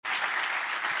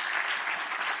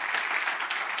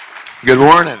Good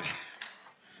morning.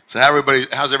 So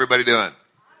how's everybody doing?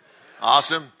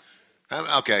 Awesome.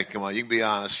 Okay, come on. You can be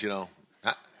honest. You're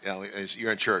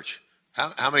in church.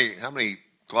 How many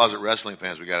closet wrestling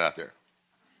fans we got out there?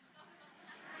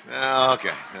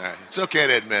 Okay, all right. It's okay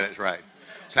to admit it, right?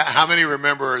 So how many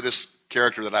remember this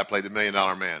character that I played, the $1 Million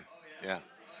Man? Yeah.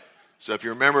 So if you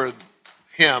remember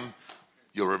him,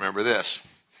 you'll remember this.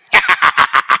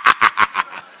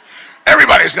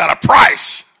 Everybody's got a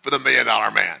price for the $1 Million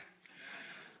Man.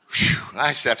 Whew,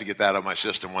 I just have to get that out of my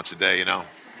system once a day,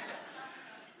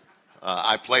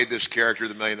 I played this character,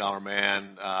 the $1 Million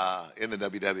Man, in the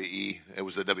WWE. It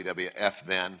was the WWF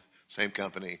then, same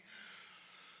company.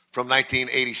 From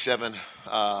 1987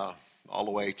 all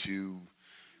the way to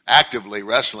actively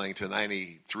wrestling to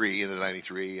 93, into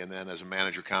 93, and then as a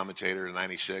manager commentator in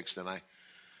 96. Then I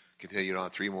continued on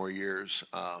 3 more years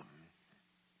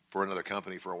for another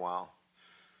company for a while.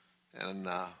 And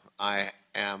I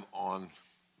am on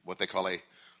what they call a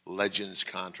Legends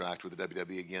contract with the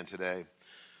WWE again today.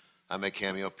 I make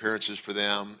cameo appearances for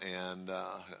them and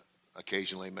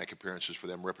occasionally make appearances for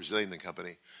them representing the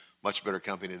company. Much better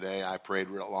company today. I prayed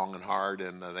real long and hard,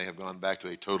 and they have gone back to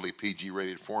a totally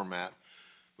PG-rated format,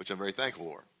 which I'm very thankful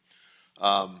for.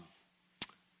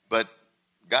 But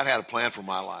God had a plan for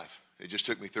my life. It just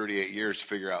took me 38 years to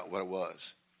figure out what it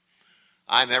was.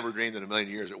 I never dreamed in a million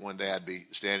years that one day I'd be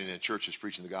standing in churches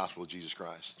preaching the gospel of Jesus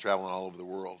Christ, traveling all over the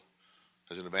world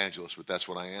as an evangelist, but that's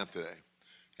what I am today,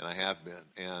 and I have been.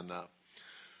 And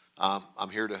I'm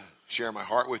here to share my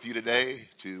heart with you today,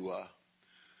 to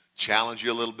challenge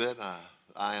you a little bit.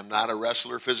 I am not a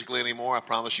wrestler physically anymore. I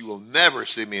promise you will never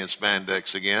see me in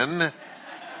spandex again.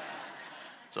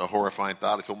 It's a horrifying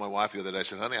thought. I told my wife the other day, I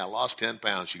said, honey, I lost 10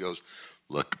 pounds. She goes,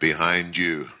 look behind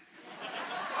you.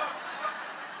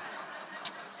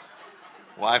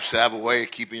 Wives have a way of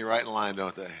keeping you right in line,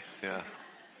 don't they? Yeah.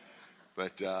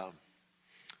 But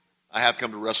I have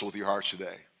come to wrestle with your hearts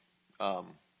today.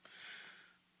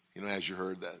 As you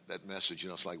heard that message,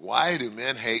 it's like, why do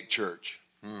men hate church?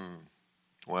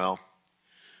 Well,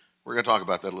 we're going to talk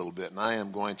about that a little bit, and I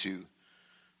am going to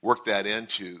work that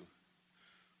into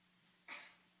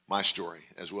my story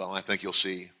as well, and I think you'll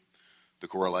see the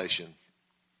correlation.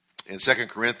 In 2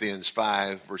 Corinthians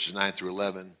 5, verses 9 through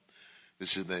 11,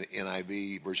 this is the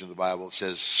NIV version of the Bible. It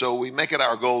says, so we make it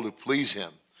our goal to please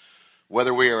him,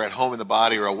 whether we are at home in the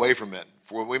body or away from it.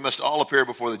 For we must all appear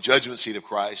before the judgment seat of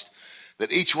Christ,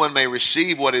 that each one may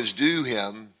receive what is due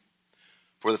him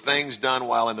for the things done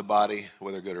while in the body,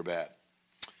 whether good or bad.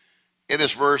 In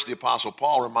this verse, the Apostle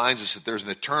Paul reminds us that there's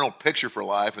an eternal picture for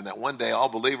life, and that one day all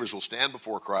believers will stand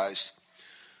before Christ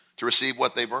to receive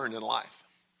what they've earned in life.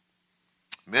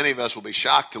 Many of us will be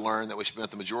shocked to learn that we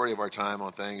spent the majority of our time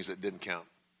on things that didn't count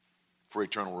for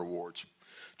eternal rewards.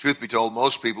 Truth be told,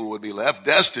 most people would be left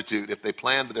destitute if they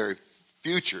planned their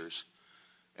futures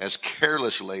as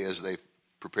carelessly as they've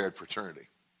prepared for eternity.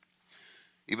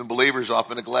 Even believers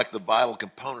often neglect the vital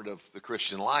component of the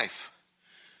Christian life.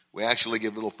 We actually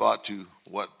give little thought to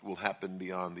what will happen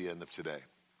beyond the end of today.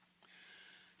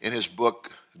 In his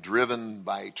book, Driven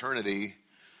by Eternity,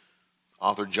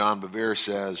 author John Bevere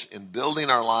says, in building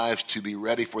our lives to be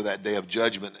ready for that day of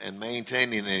judgment and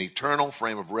maintaining an eternal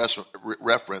frame of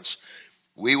reference,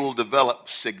 we will develop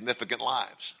significant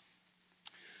lives.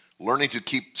 Learning to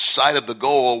keep sight of the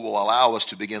goal will allow us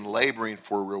to begin laboring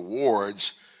for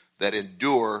rewards that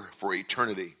endure for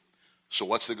eternity. So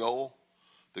what's the goal?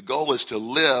 The goal is to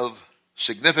live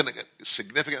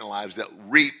significant lives that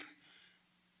reap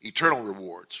eternal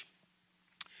rewards.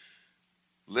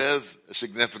 Live a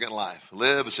significant life.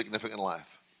 Live a significant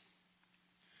life.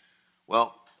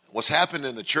 Well, what's happened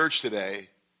in the church today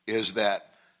is that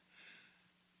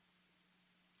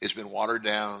it's been watered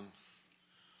down.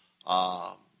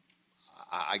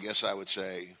 I guess I would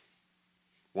say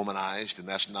womanized, and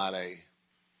that's not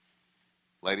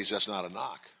ladies, that's not a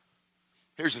knock.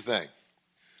 Here's the thing.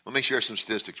 Let me share some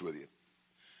statistics with you.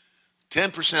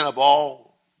 10% of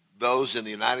all those in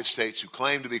the United States who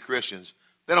claim to be Christians,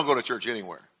 they don't go to church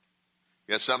anywhere.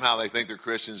 Yet somehow they think they're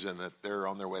Christians and that they're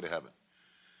on their way to heaven.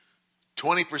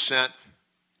 20%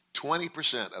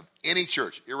 of any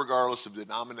church, irregardless of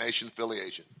denomination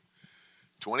affiliation,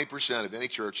 20% of any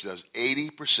church does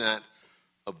 80%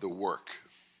 of the work.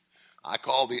 I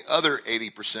call the other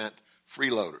 80%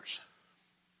 freeloaders.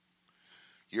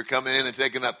 You're coming in and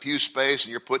taking up pew space,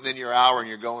 and you're putting in your hour, and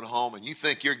you're going home, and you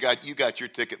think you got your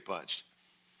ticket punched.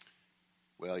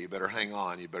 Well, you better hang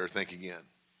on. You better think again.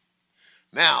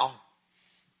 Now,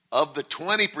 of the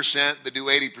 20% that do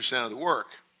 80% of the work,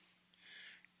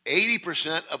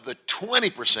 80% of the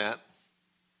 20%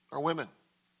 are women.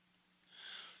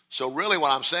 So really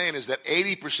what I'm saying is that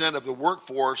 80% of the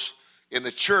workforce in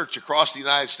the church across the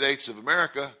United States of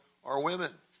America are women.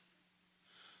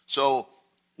 So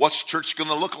what's church going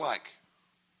to look like?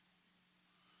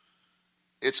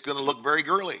 It's going to look very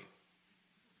girly,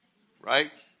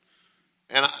 right?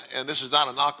 And this is not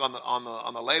a knock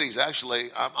on the ladies. Actually,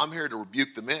 I'm here to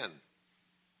rebuke the men.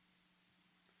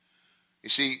 You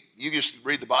see, you just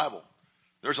read the Bible.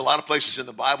 There's a lot of places in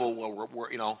the Bible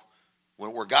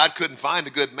where God couldn't find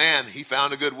a good man, he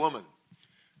found a good woman.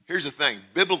 Here's the thing.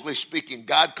 Biblically speaking,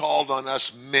 God called on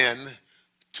us men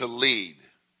to lead.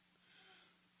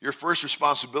 Your first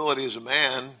responsibility as a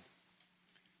man,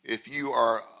 if you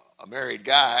are a married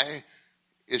guy,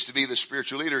 is to be the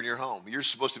spiritual leader in your home. You're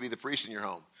supposed to be the priest in your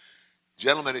home.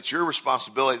 Gentlemen, it's your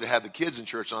responsibility to have the kids in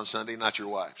church on Sunday, not your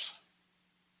wife's.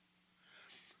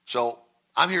 So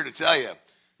I'm here to tell you,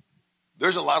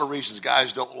 there's a lot of reasons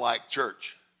guys don't like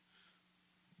church.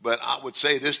 But I would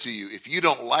say this to you, if you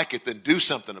don't like it, then do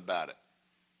something about it.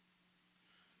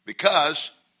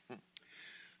 Because,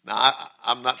 now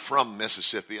I'm not from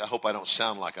Mississippi. I hope I don't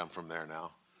sound like I'm from there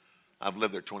now. I've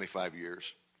lived there 25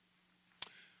 years.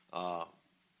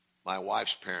 My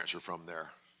wife's parents are from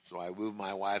there. So I moved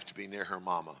my wife to be near her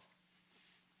mama.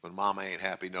 When mama ain't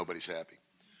happy, nobody's happy.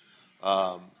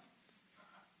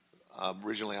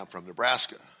 Originally, I'm from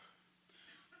Nebraska.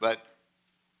 But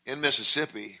in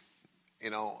Mississippi,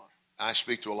 I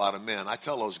speak to a lot of men. I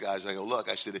tell those guys, I go, look,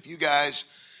 I said, if you guys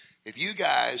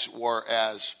were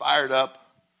as fired up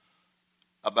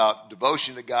about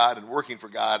devotion to God and working for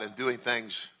God and doing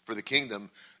things for the kingdom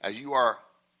as you are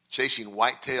chasing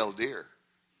white-tailed deer,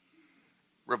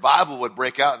 revival would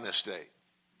break out in this state.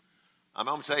 I'm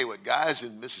going to tell you what, guys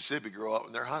in Mississippi grow up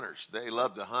and they're hunters. They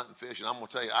love to hunt and fish. And I'm going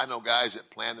to tell you, I know guys that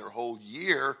plan their whole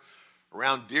year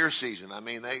around deer season. I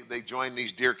mean, they join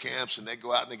these deer camps and they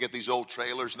go out and they get these old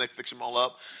trailers and they fix them all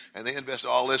up and they invest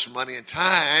all this money and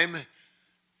time.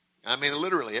 I mean,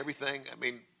 literally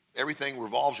everything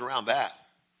revolves around that.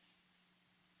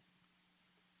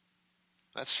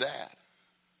 That's sad.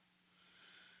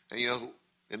 And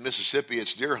in Mississippi,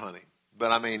 it's deer hunting.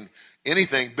 But I mean,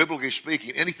 anything, biblically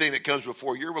speaking, anything that comes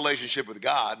before your relationship with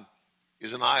God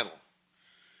is an idol.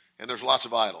 And there's lots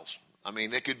of idols. I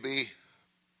mean, it could be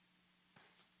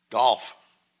golf.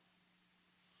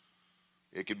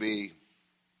 It could be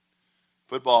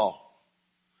football.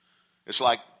 It's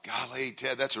like, golly,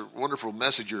 Ted, that's a wonderful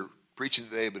message you're preaching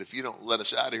today, but if you don't let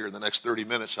us out of here in the next 30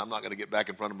 minutes, I'm not going to get back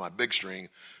in front of my big string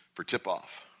for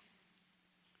tip-off.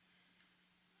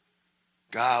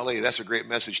 Golly, that's a great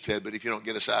message, Ted, but if you don't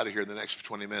get us out of here in the next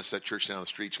 20 minutes, that church down the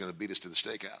street is going to beat us to the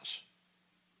steakhouse.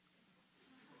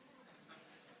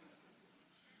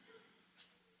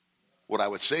 What I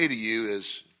would say to you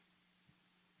is,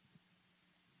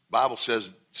 Bible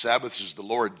says Sabbath is the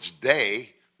Lord's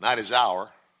day, not his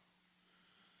hour.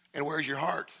 And where's your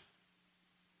heart?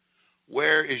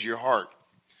 Where is your heart?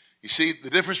 You see, the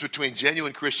difference between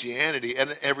genuine Christianity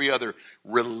and every other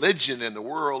religion in the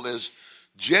world is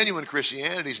genuine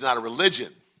Christianity is not a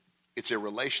religion. It's a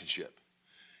relationship.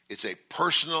 It's a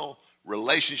personal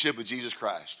relationship with Jesus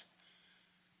Christ.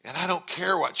 And I don't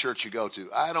care what church you go to.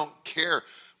 I don't care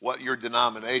what your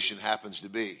denomination happens to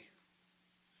be.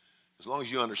 As long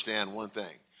as you understand one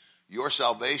thing. Your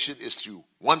salvation is through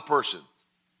one person,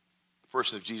 the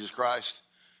person of Jesus Christ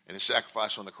and his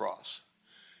sacrifice on the cross.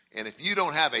 And if you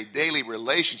don't have a daily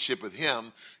relationship with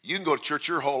him, you can go to church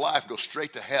your whole life and go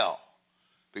straight to hell.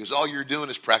 Because all you're doing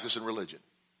is practicing religion.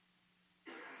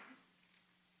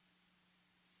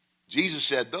 Jesus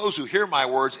said, those who hear my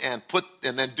words and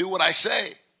then do what I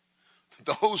say,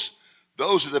 those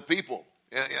are the people.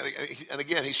 And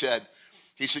again, he said,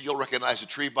 you'll recognize a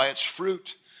tree by its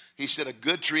fruit. He said a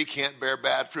good tree can't bear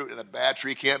bad fruit, and a bad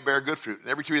tree can't bear good fruit. And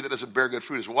every tree that doesn't bear good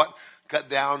fruit is what? Cut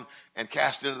down and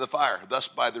cast into the fire. Thus,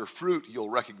 by their fruit, you'll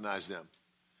recognize them.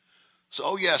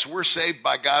 So, yes, we're saved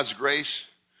by God's grace.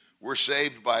 We're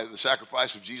saved by the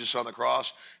sacrifice of Jesus on the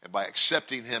cross and by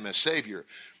accepting him as Savior.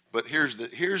 But here's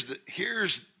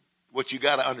what you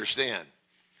got to understand.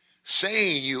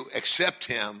 Saying you accept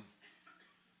him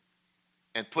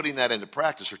and putting that into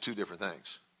practice are two different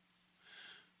things.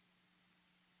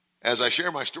 As I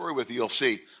share my story with you, you'll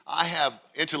see I have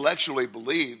intellectually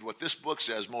believed what this book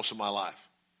says most of my life.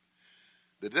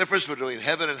 The difference between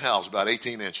heaven and hell is about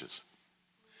 18 inches.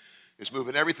 It's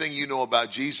moving everything you know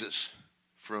about Jesus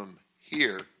from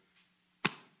here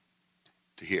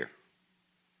to here,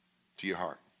 to your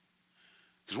heart.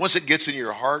 Because once it gets in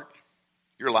your heart,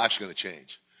 your life's going to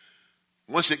change.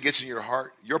 Once it gets in your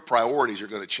heart, your priorities are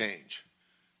going to change.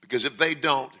 Because if they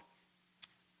don't,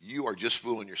 you are just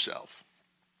fooling yourself.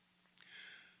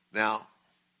 Now,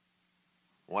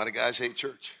 Why do guys hate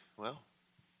church? Well,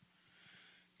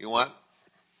 you know what?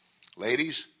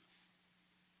 Ladies,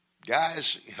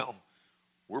 guys,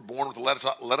 we're born with a lot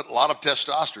of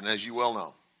testosterone, as you well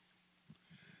know.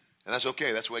 And that's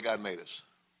okay. That's the way God made us.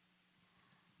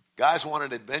 Guys want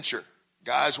an adventure.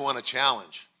 Guys want a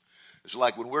challenge. It's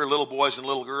like when we were little boys and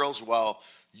little girls, while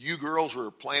you girls were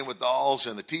playing with dolls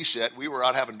and the tea set, we were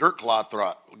out having dirt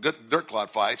clod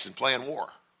fights and playing war.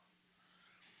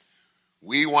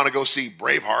 We want to go see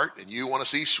Braveheart, and you want to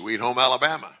see Sweet Home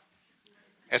Alabama.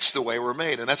 It's the way we're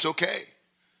made, and that's okay.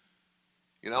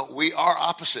 We are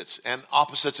opposites, and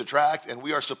opposites attract, and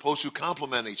we are supposed to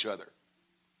complement each other.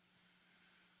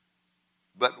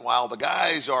 But while the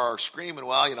guys are screaming,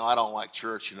 well, I don't like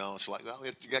church, it's like, well,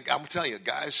 I'm going to tell you,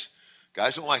 guys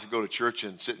don't like to go to church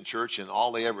and sit in church, and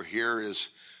all they ever hear is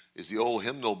the old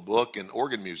hymnal book and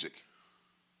organ music.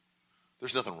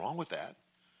 There's nothing wrong with that.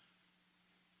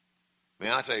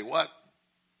 Man, I tell you what,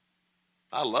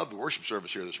 I love the worship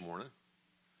service here this morning.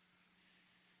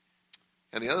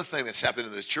 And the other thing that's happened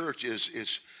in the church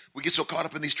is we get so caught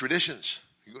up in these traditions.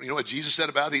 You know what Jesus said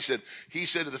about it? He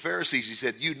said to the Pharisees, he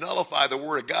said, you nullify the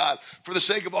word of God for the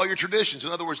sake of all your traditions.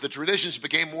 In other words, the traditions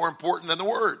became more important than the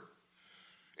word.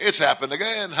 It's happened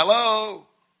again. Hello.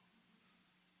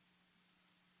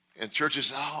 And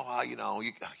churches,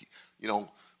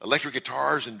 electric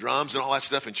guitars and drums and all that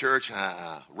stuff in church.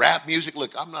 Rap music.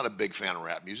 Look, I'm not a big fan of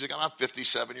rap music. I'm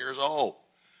 57 years old.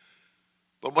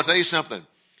 But I'm going to tell you something.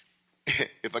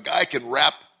 If a guy can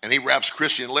rap and he raps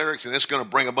Christian lyrics and it's going to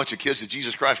bring a bunch of kids to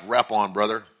Jesus Christ, rap on,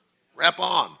 brother. Rap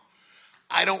on.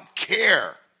 I don't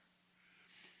care.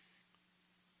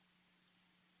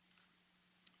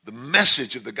 The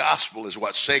message of the gospel is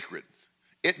what's sacred.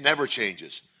 It never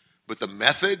changes. But the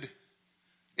method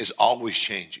is always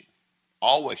changing.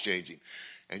 Always changing.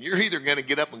 And you're either going to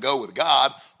get up and go with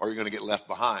God or you're going to get left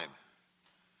behind.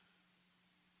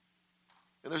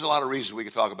 And there's a lot of reasons we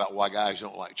could talk about why guys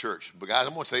don't like church. But guys,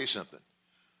 I'm going to tell you something.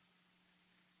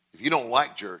 If you don't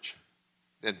like church,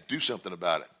 then do something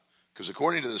about it. Because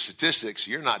according to the statistics,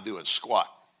 you're not doing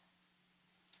squat.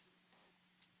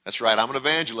 That's right, I'm an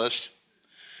evangelist.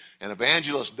 And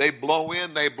evangelists, they blow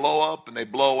in, they blow up, and they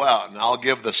blow out. And I'll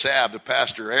give the salve to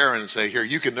Pastor Aaron and say, here,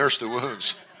 you can nurse the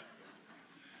wounds.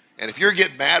 And if you're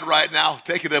getting mad right now,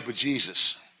 take it up with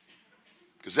Jesus.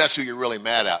 Because that's who you're really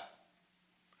mad at.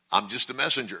 I'm just a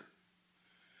messenger.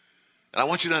 And I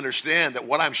want you to understand that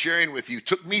what I'm sharing with you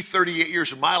took me 38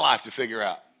 years of my life to figure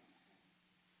out.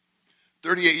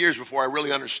 38 years before I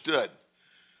really understood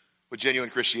what genuine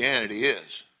Christianity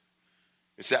is.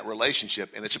 It's that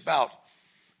relationship. And it's about,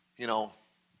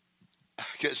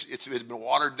 because it's been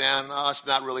watered down. No, it's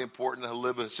not really important to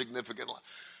live a significant life.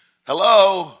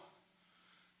 Hello?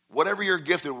 Whatever you're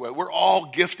gifted with, we're all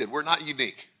gifted. We're not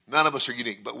unique. None of us are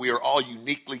unique, but we are all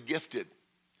uniquely gifted.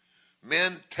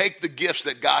 Men, take the gifts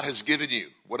that God has given you,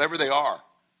 whatever they are,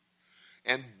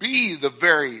 and be the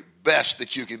very best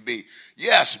that you can be.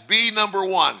 Yes, be number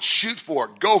one. Shoot for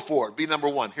it. Go for it. Be number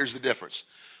one. Here's the difference.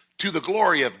 To the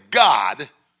glory of God,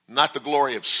 not the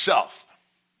glory of self.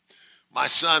 My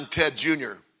son, Ted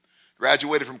Jr.,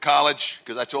 graduated from college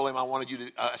because I told him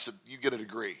I said, you get a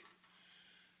degree.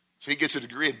 So he gets a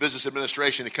degree in business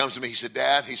administration. He comes to me. He said,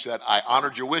 Dad, I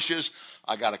honored your wishes.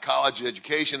 I got a college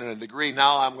education and a degree.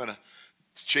 Now I'm going to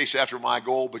chase after my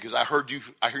goal because I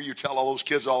hear you tell all those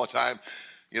kids all the time,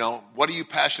 what are you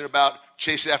passionate about?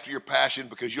 Chase after your passion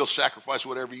because you'll sacrifice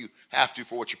whatever you have to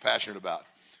for what you're passionate about.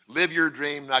 Live your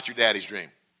dream, not your daddy's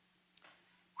dream.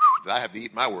 Did I have to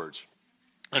eat my words?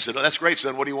 I said, oh, that's great,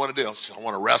 son. What do you want to do? I said, I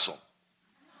want to wrestle.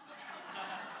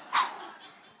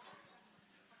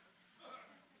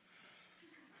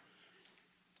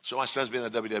 So my son's been in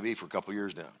the WWE for a couple of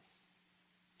years now.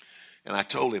 And I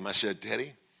told him, I said,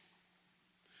 Teddy,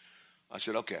 I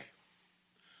said, okay.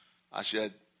 I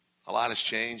said, a lot has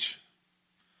changed.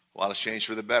 A lot has changed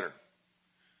for the better.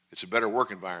 It's a better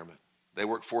work environment. They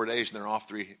work 4 days and they're off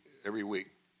 3 every week.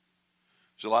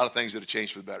 There's a lot of things that have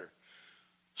changed for the better.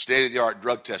 State-of-the-art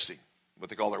drug testing, what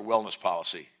they call their wellness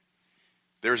policy.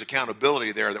 There's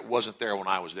accountability there that wasn't there when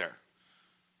I was there.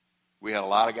 We had a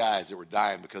lot of guys that were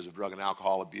dying because of drug and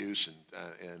alcohol abuse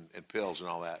and pills and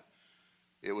all that.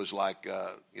 It was like,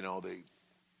 the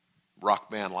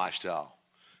rock band lifestyle.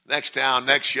 Next town,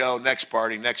 next show, next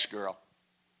party, next girl.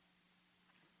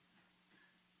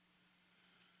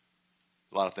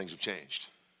 A lot of things have changed.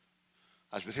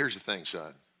 I said, but here's the thing,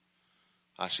 son.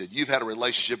 I said, you've had a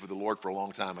relationship with the Lord for a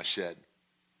long time, I said.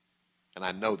 And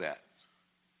I know that.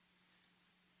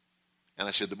 And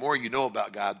I said, the more you know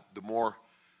about God, the more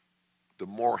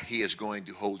he is going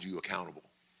to hold you accountable.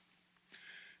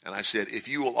 And I said, if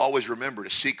you will always remember to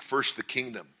seek first the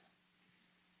kingdom.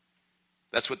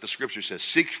 That's what the scripture says.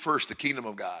 Seek first the kingdom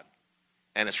of God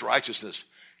and its righteousness,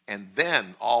 and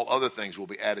then all other things will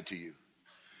be added to you.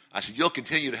 I said, you'll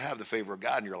continue to have the favor of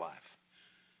God in your life.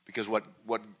 Because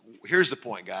here's the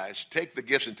point, guys. Take the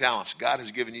gifts and talents God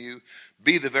has given you.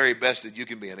 Be the very best that you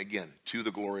can be. And again, to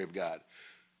the glory of God.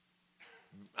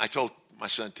 I told my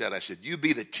son Ted, I said, you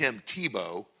be the Tim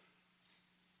Tebow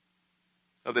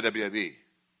of the WWE.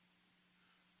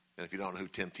 And if you don't know who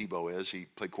Tim Tebow is, he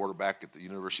played quarterback at the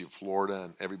University of Florida,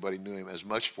 and everybody knew him as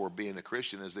much for being a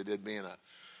Christian as they did being a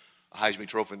Heisman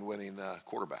Trophy winning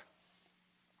quarterback.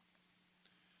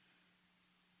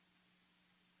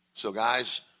 So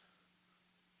guys,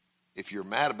 if you're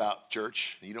mad about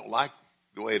church and you don't like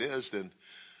the way it is, then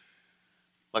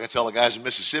like I tell the guys in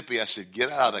Mississippi, I said,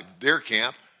 get out of the deer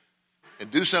camp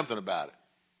and do something about it.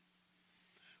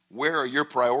 Where are your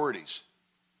priorities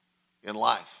in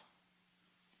life?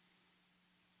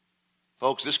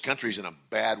 Folks, this country's in a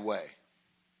bad way.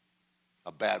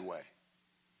 A bad way.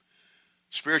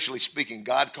 Spiritually speaking,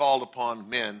 God called upon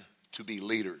men to be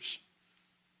leaders.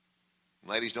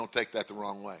 Ladies, don't take that the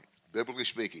wrong way. Biblically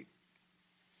speaking,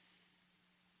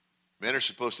 men are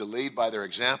supposed to lead by their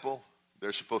example.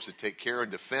 They're supposed to take care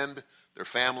and defend their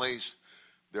families.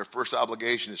 Their first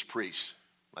obligation is priests,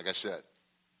 like I said.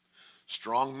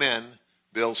 Strong men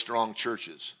build strong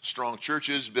churches. Strong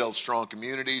churches build strong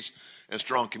communities, and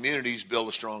strong communities build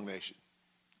a strong nation.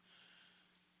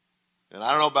 And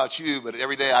I don't know about you, but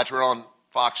every day I turn on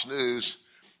Fox News,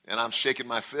 and I'm shaking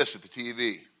my fist at the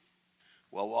TV.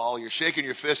 Well, while you're shaking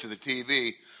your fist at the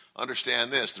TV,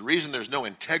 understand this. The reason there's no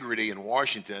integrity in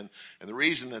Washington, and the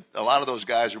reason that a lot of those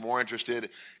guys are more interested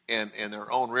in their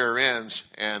own rear ends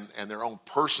and their own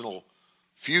personal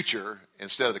future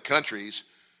instead of the country's,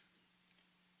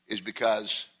 is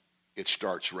because it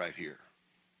starts right here.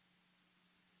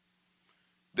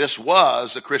 This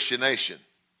was a Christian nation.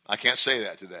 I can't say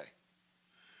that today.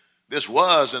 This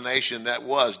was a nation that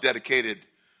was dedicated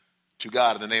to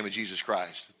God in the name of Jesus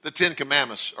Christ. The 10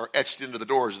 Commandments are etched into the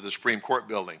doors of the Supreme Court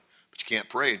building, but you can't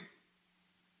pray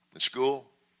in school.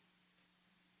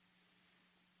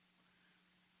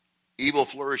 Evil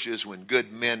flourishes when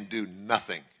good men do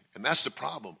nothing. And that's the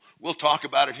problem. We'll talk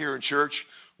about it here in church.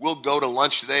 We'll go to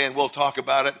lunch today and we'll talk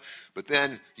about it. But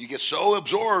then you get so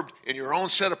absorbed in your own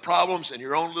set of problems and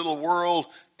your own little world,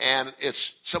 and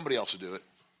it's somebody else to do it.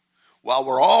 While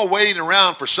we're all waiting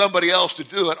around for somebody else to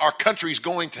do it, our country's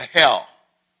going to hell.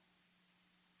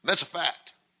 And that's a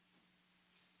fact.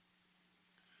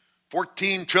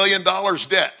 $14 trillion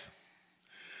debt.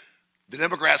 The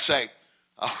Democrats say,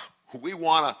 we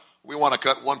want to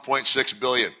cut $1.6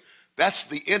 billion. That's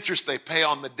the interest they pay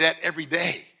on the debt every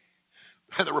day.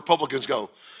 And the Republicans go,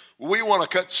 we want to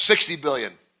cut $60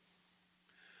 billion.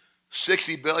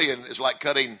 $60 billion is like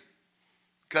cutting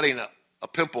a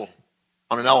pimple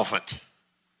on an elephant.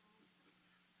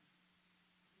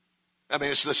 I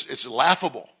mean, it's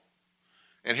laughable.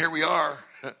 And here we are,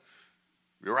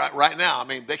 right now. I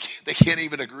mean, they can't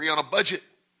even agree on a budget.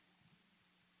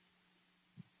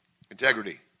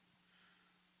 Integrity.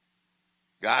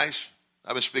 Guys,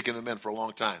 I've been speaking to men for a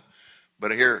long time.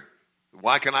 But here,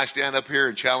 why can I stand up here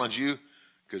and challenge you?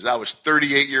 Because I was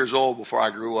 38 years old before I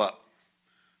grew up.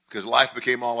 Because life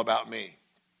became all about me.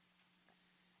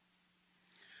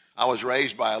 I was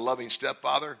raised by a loving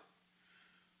stepfather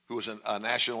who was a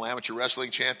national amateur wrestling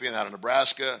champion out of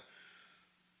Nebraska.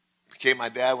 Became my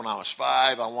dad when I was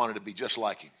 5. I wanted to be just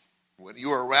like him. When you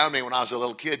were around me when I was a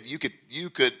little kid, you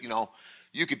could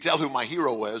tell who my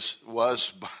hero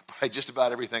was by just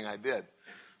about everything I did.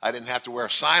 I didn't have to wear a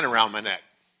sign around my neck.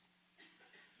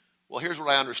 Well, here's what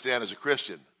I understand as a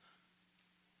Christian.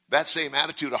 That same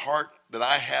attitude of heart that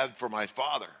I had for my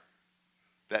father,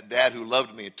 that dad who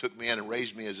loved me and took me in and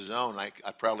raised me as his own, I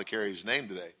proudly carry his name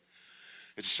today.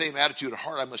 It's the same attitude of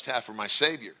heart I must have for my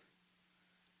Savior.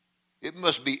 It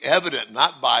must be evident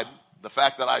not by the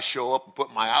fact that I show up and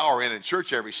put my hour in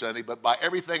church every Sunday, but by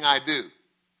everything I do.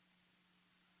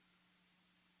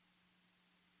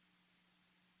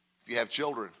 If you have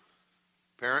children,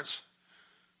 parents,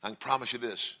 I can promise you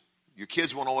this. Your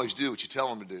kids won't always do what you tell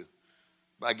them to do.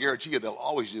 But I guarantee you they'll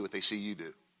always do what they see you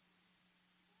do.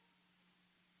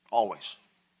 Always.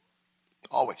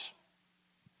 Always.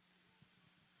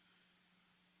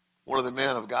 One of the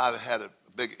men of God that had a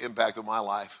big impact on my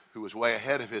life, who was way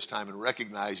ahead of his time in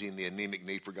recognizing the anemic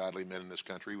need for godly men in this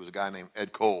country, was a guy named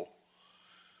Ed Cole.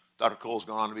 Dr. Cole's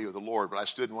gone on to be with the Lord, but I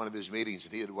stood in one of his meetings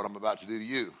and he had what I'm about to do to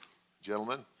you,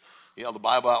 gentlemen. He held the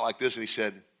Bible out like this and he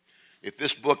said, if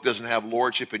this book doesn't have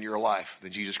lordship in your life,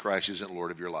 then Jesus Christ isn't Lord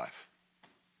of your life.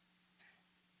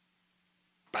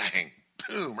 Bang,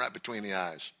 boom, right between the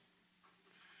eyes.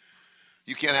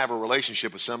 You can't have a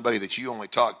relationship with somebody that you only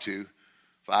talk to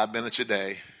 5 minutes a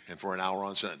day and for an hour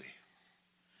on Sunday.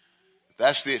 If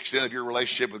that's the extent of your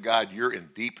relationship with God, you're in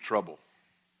deep trouble.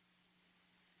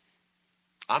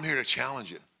 I'm here to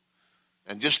challenge you.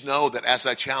 And just know that as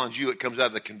I challenge you, it comes out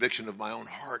of the conviction of my own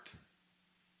heart.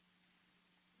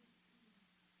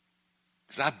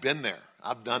 Because I've been there.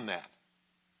 I've done that.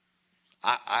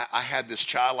 I had this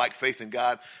childlike faith in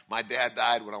God. My dad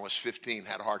died when I was 15,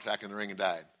 had a heart attack in the ring and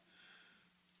died.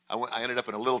 I ended up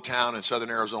in a little town in southern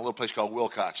Arizona, a little place called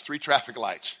Wilcox. 3 traffic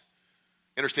lights.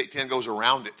 Interstate 10 goes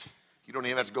around it. You don't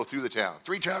even have to go through the town.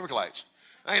 3 traffic lights.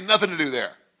 I had nothing to do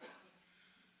there.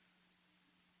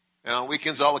 And on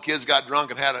weekends, all the kids got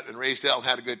drunk and had it and raised hell and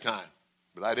had a good time.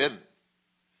 But I didn't.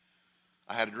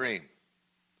 I had a dream.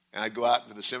 And I'd go out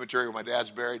into the cemetery where my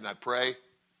dad's buried, and I'd pray.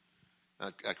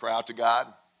 And I'd cry out to God.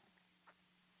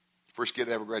 First kid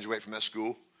to ever graduate from that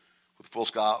school with a full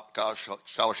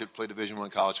scholarship to play Division I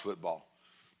college football.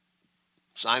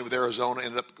 Signed with Arizona,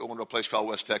 ended up going to a place called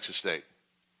West Texas State.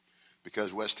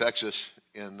 Because West Texas,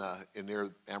 in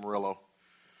near Amarillo,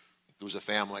 there was a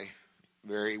family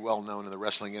very well known in the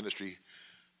wrestling industry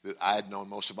that I had known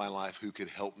most of my life who could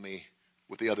help me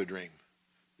with the other dream,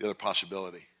 the other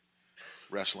possibility,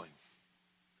 wrestling.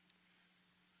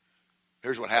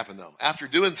 Here's what happened, though. After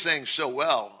doing things so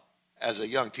well as a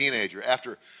young teenager,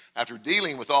 after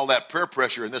dealing with all that peer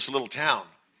pressure in this little town,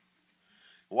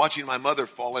 watching my mother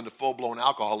fall into full-blown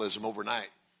alcoholism overnight,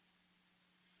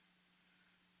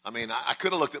 I mean, I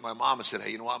could have looked at my mom and said, hey,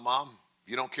 you know what, Mom?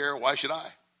 If you don't care, why should I?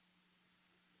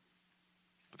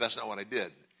 But that's not what I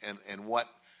did. And what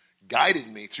guided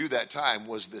me through that time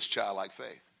was this childlike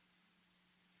faith.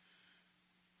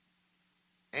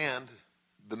 And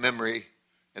the memory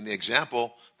and the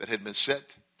example that had been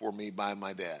set for me by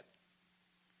my dad.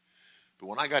 But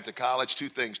when I got to college, 2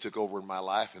 things took over in my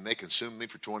life, and they consumed me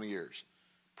for 20 years.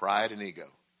 Pride and ego.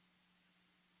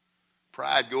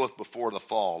 Pride goeth before the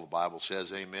fall, the Bible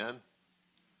says, amen.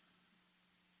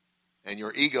 And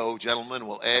your ego, gentlemen,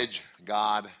 will edge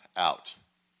God out.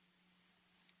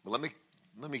 But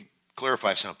let me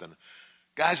clarify something.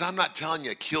 Guys, I'm not telling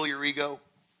you kill your ego.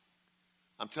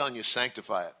 I'm telling you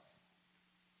sanctify it.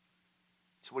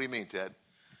 So what do you mean, Ted?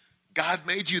 God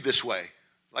made you this way.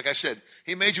 Like I said,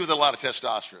 he made you with a lot of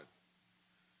testosterone.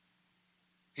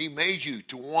 He made you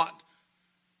to want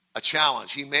a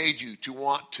challenge. He made you to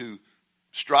want to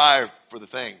strive for the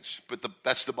things. But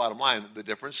that's the bottom line. The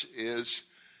difference is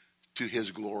to his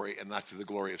glory and not to the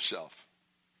glory of self.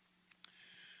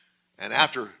 And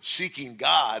after seeking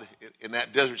God in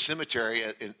that desert cemetery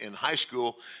in high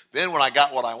school, then when I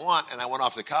got what I want and I went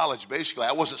off to college, basically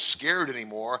I wasn't scared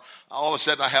anymore. All of a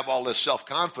sudden I have all this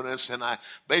self-confidence, and I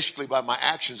basically by my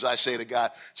actions I say to God,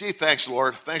 gee, thanks,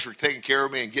 Lord. Thanks for taking care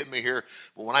of me and getting me here.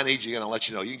 But when I need you, I'm going to let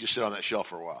you know. You can just sit on that shelf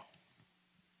for a while.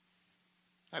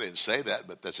 I didn't say that,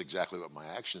 but that's exactly what my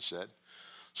actions said.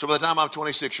 So by the time I'm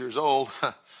 26 years old,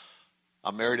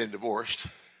 I'm married and divorced.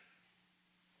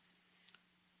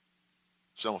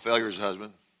 So I'm a failure as a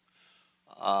husband.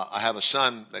 I have a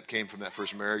son that came from that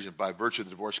first marriage, and by virtue of the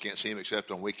divorce, can't see him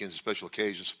except on weekends and special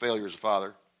occasions. Failure as a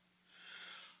father.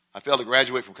 I failed to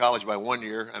graduate from college by 1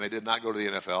 year, and I did not go to the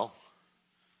NFL.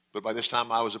 But by this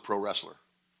time, I was a pro wrestler.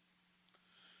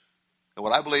 And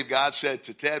what I believe God said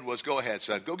to Ted was, go ahead,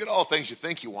 son. Go get all the things you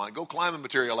think you want. Go climb the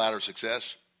material ladder of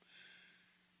success.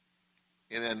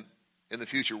 And then in the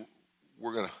future,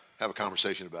 we're going to have a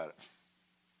conversation about it.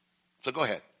 So go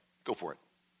ahead. Go for it.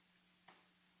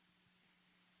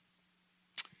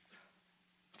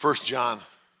 1 John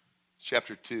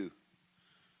chapter 2,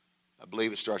 I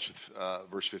believe it starts with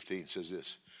verse 15. It says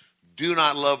this: do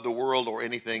not love the world or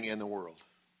anything in the world.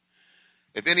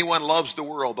 If anyone loves the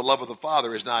world, the love of the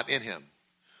Father is not in him.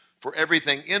 For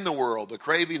everything in the world, the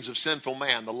cravings of sinful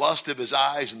man, the lust of his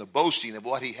eyes, and the boasting of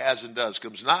what he has and does,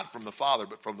 comes not from the Father,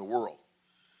 but from the world.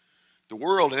 The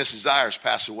world and its desires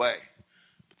pass away,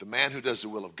 but the man who does the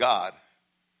will of God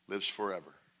lives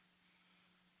forever.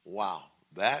 Wow,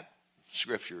 that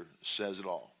scripture says it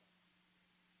all.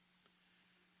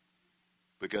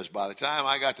 Because by the time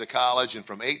I got to college, and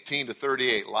from 18 to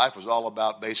 38, life was all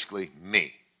about basically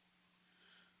me.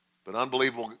 But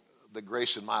unbelievable, the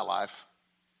grace in my life,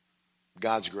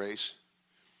 God's grace.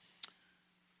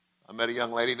 I met a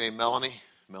young lady named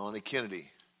Melanie Kennedy,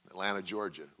 Atlanta,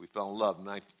 Georgia. We fell in love.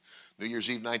 New Year's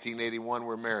Eve, 1981,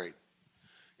 we're married.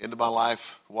 Into my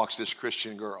life walks this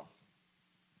Christian girl.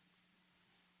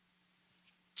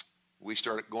 We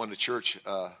started going to church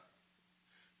at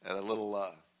a little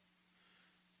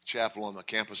chapel on the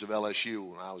campus of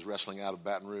LSU when I was wrestling out of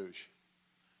Baton Rouge.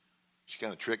 She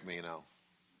kind of tricked me, you know.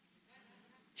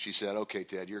 She said, okay,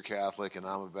 Ted, you're Catholic and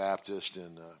I'm a Baptist,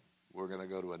 and we're going to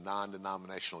go to a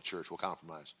non-denominational church. We'll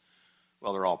compromise.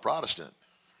 Well, they're all Protestant.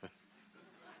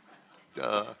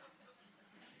 Duh.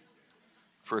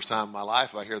 First time in my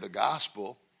life I hear the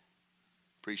gospel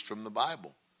preached from the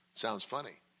Bible. Sounds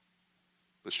funny,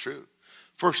 but it's true.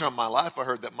 First time in my life I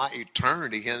heard that my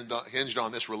eternity hinged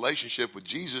on this relationship with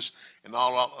Jesus and not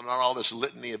all this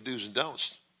litany of do's and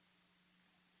don'ts.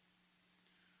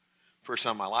 First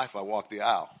time in my life I walked the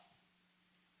aisle,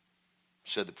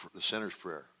 said the sinner's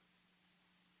prayer.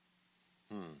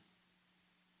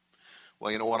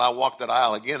 Well, you know what? I walked that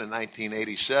aisle again in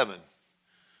 1987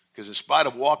 because in spite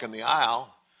of walking the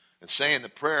aisle and saying the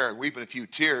prayer and weeping a few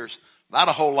tears, not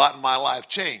a whole lot in my life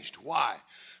changed. Why?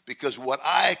 Because what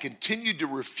I continued to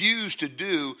refuse to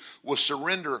do was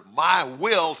surrender my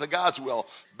will to God's will.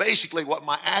 Basically, what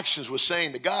my actions was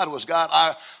saying to God was, God,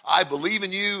 I believe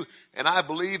in you, and I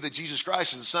believe that Jesus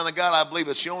Christ is the Son of God. I believe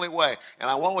it's the only way, and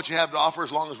I want what you have to offer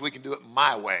as long as we can do it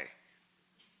my way.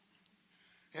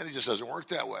 And it just doesn't work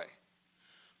that way.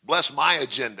 Bless my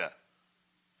agenda.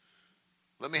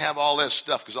 Let me have all this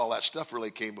stuff, because all that stuff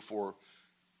really came before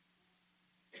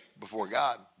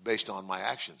God based on my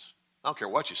actions. I don't care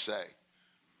what you say.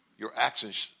 Your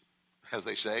actions, as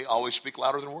they say, always speak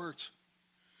louder than words.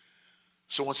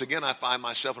 So once again, I find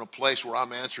myself in a place where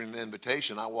I'm answering the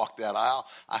invitation. I walked that aisle.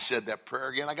 I said that prayer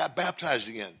again. I got baptized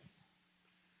again.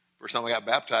 First time I got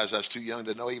baptized, I was too young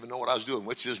to even know what I was doing,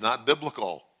 which is not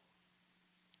biblical.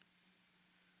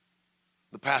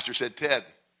 The pastor said, Ted,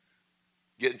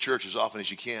 get in church as often as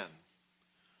you can.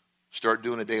 Start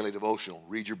doing a daily devotional.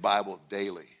 Read your Bible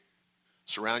daily.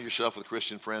 Surround yourself with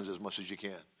Christian friends as much as you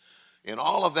can. In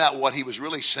all of that, what he was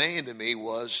really saying to me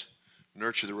was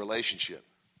nurture the relationship.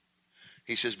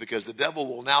 He says, because the devil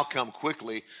will now come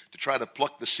quickly to try to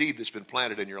pluck the seed that's been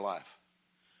planted in your life.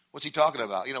 What's he talking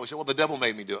about? You know, he said, well, the devil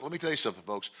made me do it. Let me tell you something,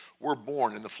 folks. We're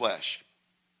born in the flesh.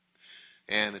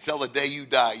 And until the day you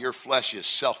die, your flesh is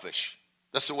selfish.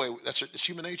 That's the way, it's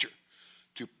human nature.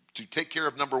 To take care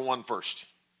of number one first.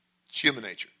 It's human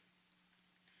nature.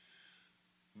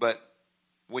 But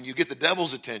when you get the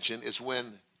devil's attention is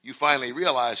when you finally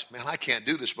realize, man, I can't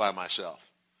do this by myself.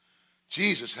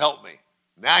 Jesus, help me.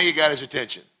 Now you got his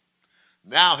attention.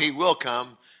 Now he will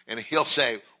come and he'll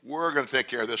say, we're going to take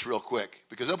care of this real quick.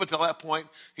 Because up until that point,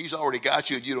 he's already got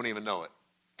you and you don't even know it.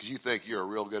 Because you think you're a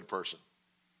real good person.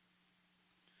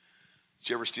 Did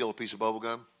you ever steal a piece of bubble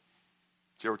gum?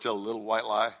 Did you ever tell a little white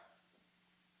lie?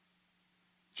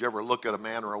 Did you ever look at a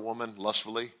man or a woman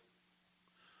lustfully?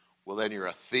 Well, then you're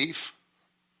a thief,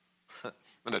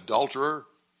 an adulterer.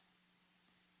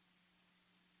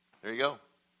 There you go.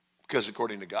 Because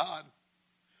according to God,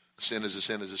 a sin is a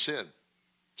sin is a sin.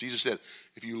 Jesus said,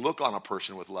 if you look on a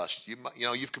person with lust,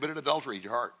 you've committed adultery in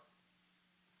your heart.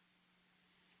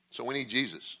 So we need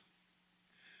Jesus.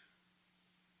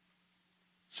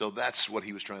 So that's what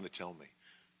he was trying to tell me.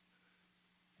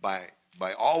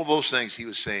 By all of those things, he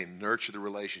was saying, nurture the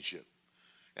relationship.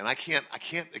 And I can't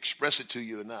express it to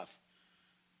you enough.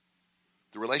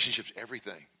 The relationship's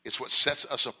everything. It's what sets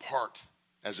us apart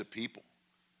as a people.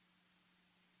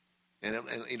 And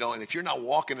if you're not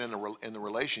walking in the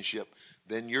relationship,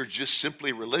 then you're just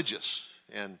simply religious.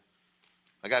 And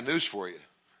I got news for you.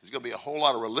 There's going to be a whole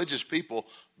lot of religious people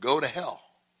go to hell.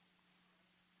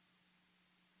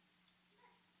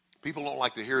 People don't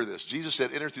like to hear this. Jesus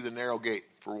said, enter through the narrow gate.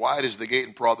 For wide is the gate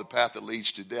and broad the path that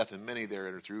leads to death, and many there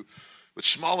enter through. But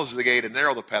small is the gate and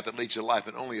narrow the path that leads to life,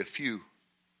 and only a few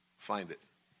find it.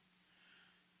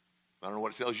 I don't know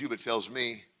what it tells you, but it tells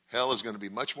me hell is going to be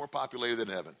much more populated than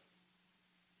heaven.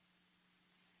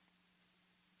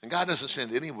 And God doesn't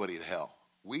send anybody to hell.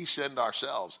 We send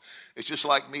ourselves. It's just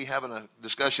like me having a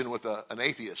discussion with an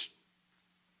atheist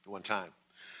one time.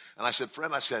 And I said,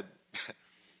 friend,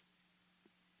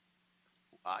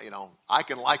 I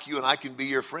can like you and I can be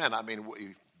your friend. I mean,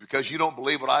 because you don't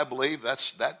believe what I believe,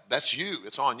 that's you.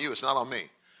 It's on you. It's not on me.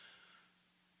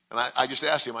 And I just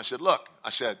asked him, I said, look,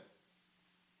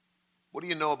 what do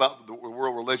you know about the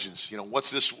world religions? What's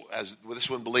this, as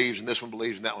this one believes and this one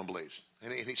believes and that one believes?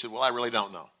 And he said, well, I really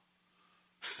don't know.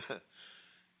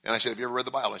 And I said, have you ever read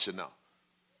the Bible? I said, no.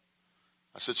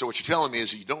 I said, so what you're telling me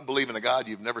is that you don't believe in a God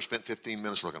you've never spent 15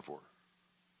 minutes looking for.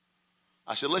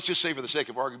 I said, let's just say for the sake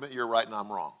of argument, you're right and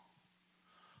I'm wrong.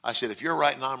 I said, if you're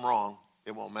right and I'm wrong,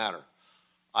 it won't matter.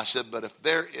 I said, but if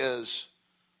there is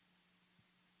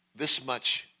this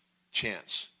much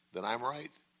chance that I'm right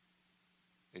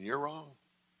and you're wrong,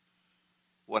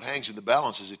 what hangs in the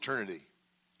balance is eternity.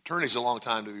 Eternity is a long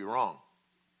time to be wrong.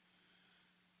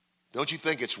 Don't you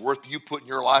think it's worth you putting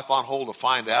your life on hold to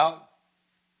find out?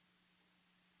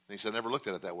 he said, I never looked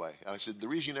at it that way. And I said, the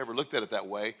reason you never looked at it that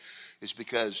way is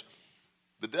because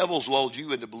the devil's lulled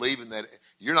you into believing that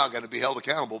you're not going to be held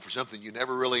accountable for something you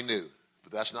never really knew.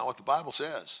 But that's not what the Bible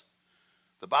says.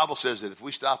 The Bible says that if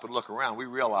we stop and look around, we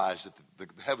realize that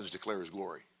the heavens declare his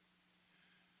glory.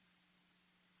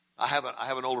 I have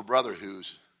an older brother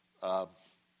who's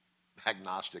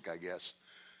agnostic, I guess.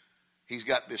 He's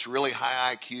got this really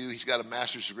high IQ. He's got a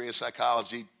master's degree in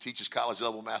psychology, teaches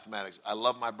college-level mathematics. I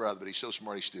love my brother, but he's so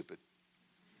smart he's stupid.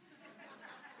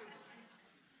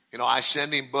 You know, I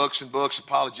send him books and books,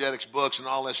 apologetics books and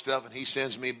all that stuff, and he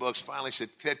sends me books. Finally, he said,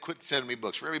 Ted, quit sending me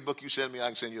books. For every book you send me, I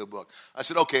can send you a book. I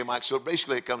said, okay, Mike, so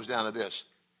basically it comes down to this.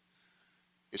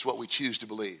 It's what we choose to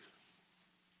believe.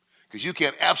 Because you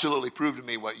can't absolutely prove to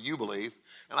me what you believe,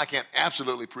 and I can't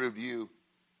absolutely prove to you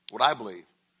what I believe.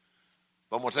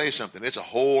 But I'm going to tell you something. It's a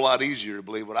whole lot easier to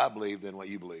believe what I believe than what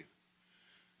you believe.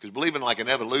 Because believing like an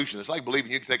evolution, it's like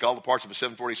believing you can take all the parts of a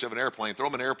 747 airplane, throw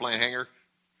them in an airplane hangar,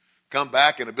 come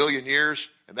back in 1 billion years,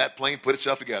 and that plane put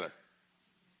itself together.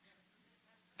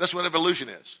 That's what evolution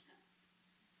is.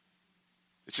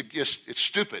 It's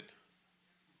stupid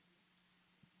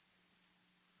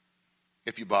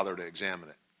if you bother to examine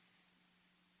it.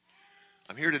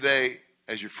 I'm here today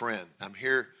as your friend. I'm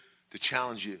here to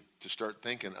challenge you to start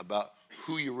thinking about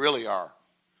who you really are.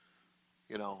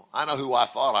 You know, I know who I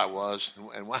thought I was,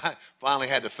 and when I finally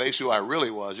had to face who I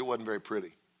really was, it wasn't very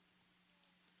pretty.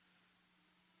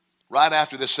 Right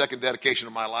after this second dedication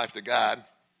of my life to God,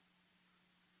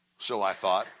 so I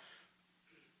thought,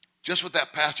 just what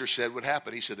that pastor said would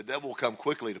happen. He said, the devil will come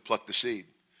quickly to pluck the seed.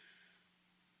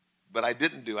 But I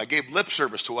didn't do. I gave lip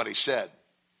service to what he said.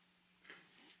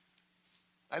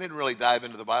 I didn't really dive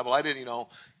into the Bible. I didn't,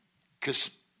 because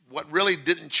what really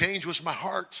didn't change was my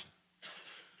heart.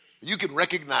 You can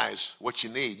recognize what you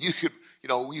need. You could,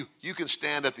 you can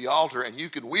stand at the altar and you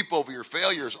can weep over your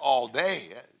failures all day.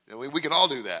 We can all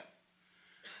do that.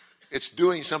 It's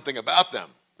doing something about them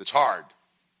that's hard.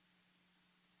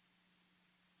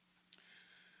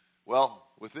 Well,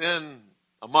 within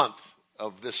a month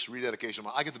of this rededication,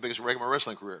 I get the biggest break of my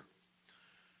wrestling career.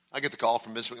 I get the call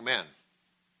from Vince McMahon.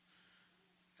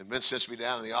 And Vince sits me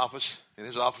down in his office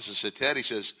and said, Ted, he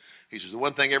says, the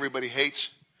one thing everybody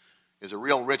hates is a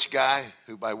real rich guy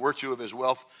who, by virtue of his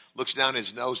wealth, looks down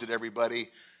his nose at everybody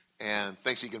and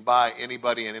thinks he can buy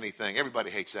anybody and anything.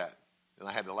 Everybody hates that. And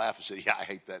I had to laugh and say, yeah, I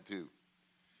hate that too.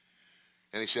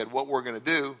 And he said, what we're going to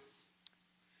do,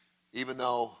 even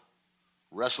though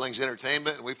wrestling's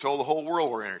entertainment, and we've told the whole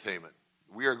world we're entertainment,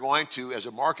 we are going to, as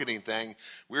a marketing thing,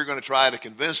 we're going to try to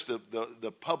convince the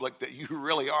public that you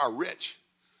really are rich.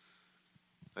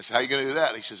 I said, how are you going to do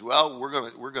that? He says, well, we're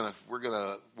going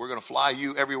to fly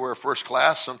you everywhere first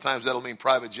class. Sometimes that'll mean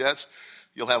private jets.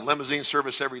 You'll have limousine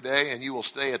service every day, and you will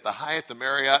stay at the Hyatt, the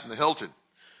Marriott, and the Hilton.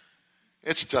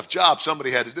 It's a tough job.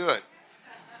 Somebody had to do it.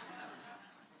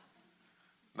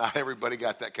 Not everybody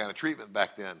got that kind of treatment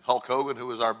back then. Hulk Hogan, who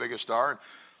was our biggest star, and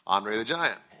Andre the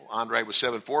Giant. Andre was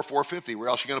 7'4", 450. Where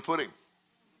else are you going to put him?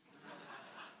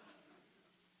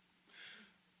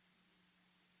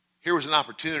 Here was an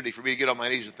opportunity for me to get on my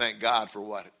knees and thank God for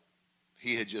what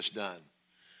he had just done.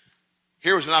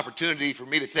 Here was an opportunity for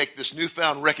me to take this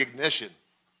newfound recognition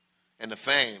and the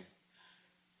fame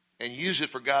and use it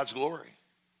for God's glory,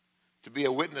 to be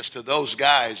a witness to those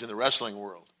guys in the wrestling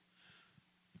world.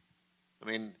 I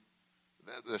mean,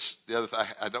 the other thing,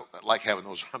 I don't like having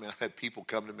those. I mean, I had people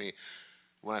come to me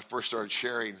when I first started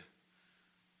sharing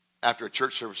after a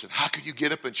church service and, how could you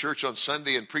get up in church on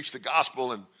Sunday and preach the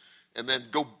gospel and then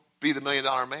go be the $1 million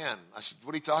man? I said,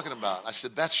 what are you talking about? I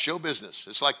said, that's show business.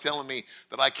 It's like telling me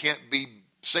that I can't be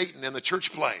Satan in the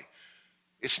church play.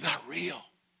 It's not real.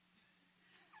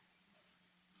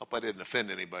 Hope I didn't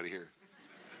offend anybody here.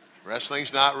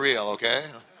 Wrestling's not real, okay?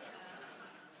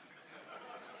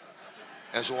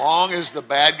 As long as the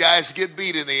bad guys get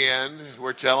beat in the end,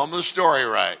 we're telling the story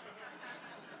right.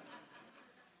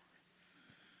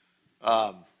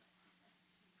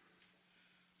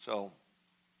 So,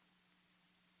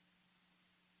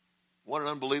 what an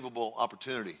unbelievable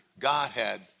opportunity. God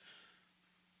had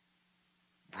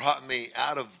brought me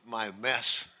out of my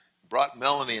mess, brought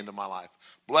Melanie into my life,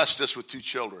 blessed us with 2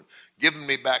 children, given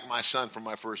me back my son from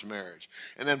my first marriage,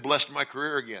 and then blessed my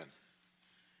career again.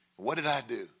 What did I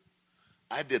do?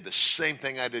 I did the same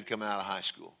thing I did coming out of high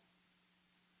school.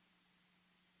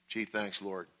 Gee, thanks,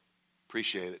 Lord.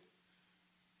 Appreciate it.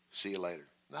 See you later.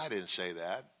 No, I didn't say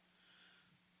that.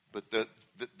 But the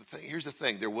thing, here's the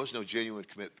thing. There was no genuine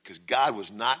commitment because God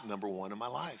was not number one in my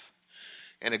life.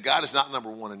 And if God is not number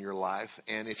one in your life,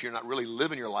 and if you're not really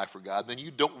living your life for God, then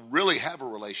you don't really have a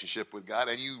relationship with God,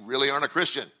 and you really aren't a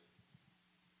Christian.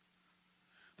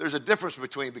 there's a difference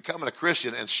between becoming a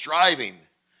Christian and striving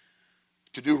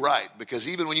to do right. Because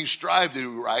even when you strive to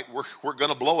do right, we're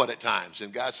going to blow it at times.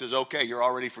 And God says, okay, you're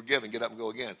already forgiven. Get up and go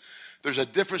again. There's a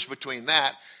difference between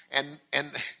that and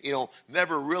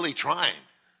never really trying.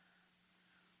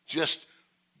 Just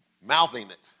mouthing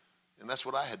it. And that's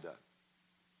what I had done.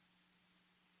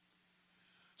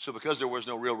 So because there was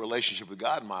no real relationship with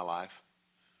God in my life,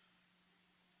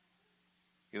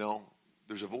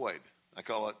 there's a void. I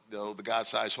call it the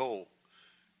God-sized hole.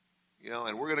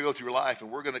 And we're going to go through life and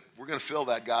we're going to fill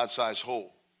that God-sized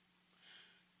hole.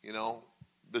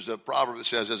 There's a proverb that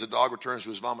says, as a dog returns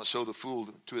to his vomit, so the fool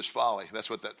to his folly. That's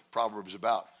what that proverb is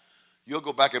about. You'll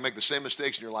go back and make the same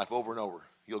mistakes in your life over and over.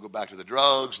 You'll go back to the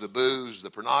drugs, the booze, the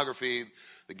pornography,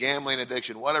 the gambling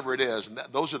addiction, whatever it is. And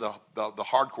those are the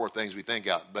hardcore things we think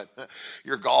out. But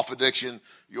your golf addiction,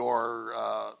 your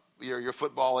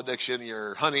football addiction,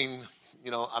 your hunting,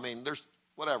 there's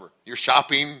whatever. Your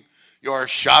shopping.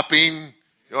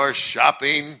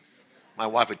 My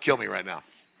wife would kill me right now.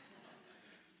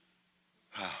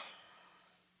 I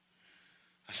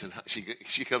said,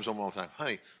 she comes home all the time.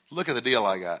 Honey, look at the deal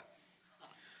I got.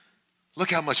 Look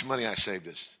how much money I saved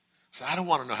us. I said, I don't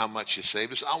want to know how much you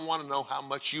saved us. I want to know how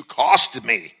much you cost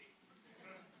me.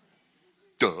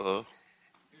 Duh.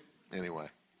 Anyway,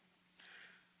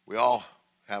 we all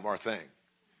have our thing.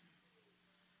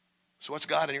 So what's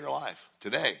God in your life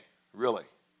today, really?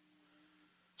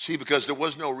 See, because there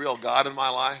was no real God in my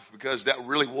life, because that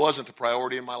really wasn't the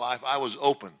priority in my life, I was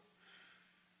open.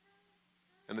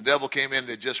 And the devil came in and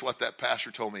did just what that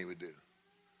pastor told me he would do.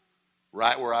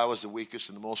 Right where I was the weakest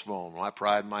and the most vulnerable, my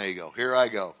pride and my ego. Here I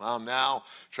go. I'm now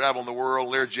traveling the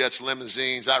world, Learjets,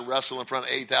 limousines. I wrestle in front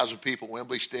of 8,000 people at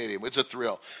Wembley Stadium. It's a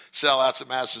thrill. Sellouts at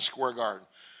Madison Square Garden.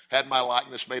 Had my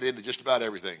likeness made into just about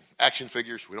everything. Action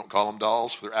figures. We don't call them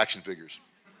dolls. They're action figures.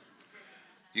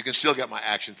 You can still get my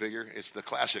action figure. It's the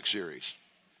classic series.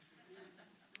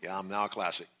 Yeah, I'm now a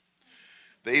classic.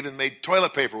 They even made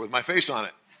toilet paper with my face on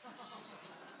it.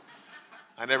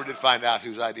 I never did find out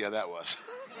whose idea that was.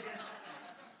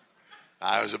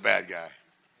 I was a bad guy.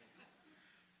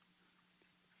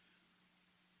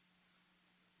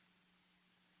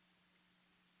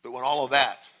 But when all of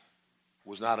that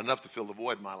was not enough to fill the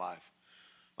void in my life,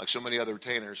 like so many other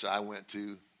retainers, I went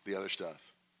to the other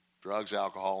stuff. Drugs,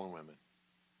 alcohol, and women.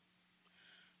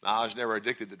 Now, I was never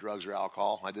addicted to drugs or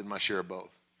alcohol. I did my share of both.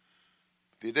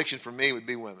 But the addiction for me would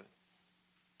be women.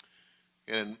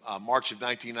 In March of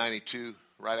 1992,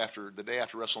 the day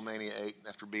after WrestleMania 8,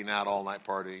 after being out all night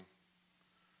partying,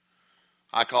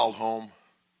 I called home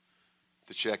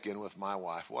to check in with my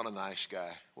wife. What a nice guy.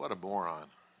 What a moron.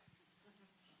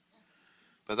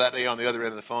 But that day on the other end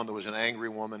of the phone, there was an angry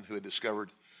woman who had discovered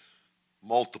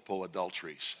multiple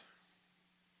adulteries.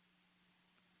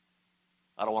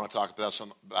 I don't want to talk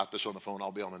about this on the phone.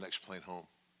 I'll be on the next plane home.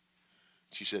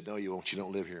 She said, no, you won't. You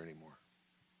don't live here anymore.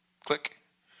 Click.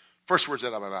 First words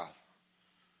out of my mouth.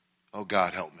 Oh,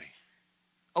 God, help me.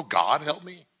 Oh, God, help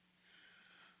me.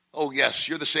 Oh, yes,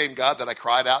 you're the same God that I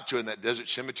cried out to in that desert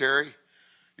cemetery.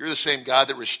 You're the same God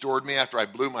that restored me after I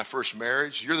blew my first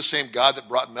marriage. You're the same God that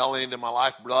brought Melanie into my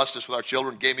life, blessed us with our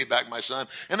children, gave me back my son,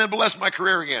 and then blessed my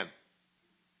career again.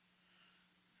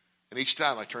 And each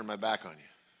time I turned my back on you.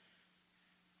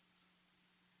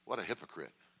 What a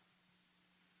hypocrite.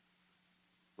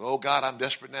 Oh, God, I'm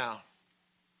desperate now.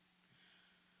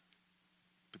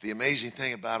 But the amazing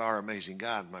thing about our amazing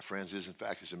God, my friends, is in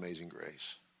fact His amazing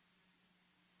grace.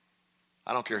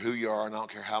 I don't care who you are, and I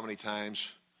don't care how many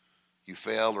times you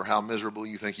failed or how miserable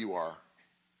you think you are,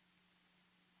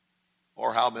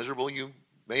 or how miserable you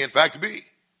may in fact be.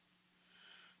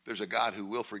 There's a God who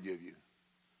will forgive you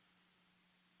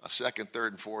a second,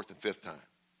 third, and fourth, and fifth time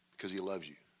because He loves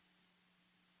you.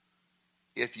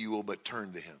 If you will but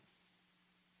turn to Him.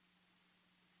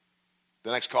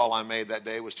 The next call I made that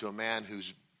day was to a man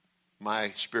who's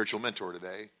my spiritual mentor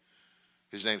today.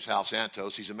 His name's Hal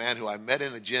Santos. He's a man who I met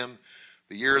in a gym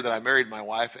the year that I married my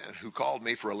wife, and who called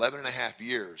me for 11 and a half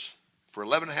years. For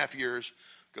 11 and a half years,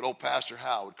 good old Pastor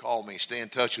Hal would call me, stay in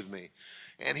touch with me.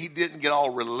 And he didn't get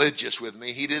all religious with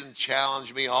me. He didn't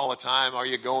challenge me all the time. Are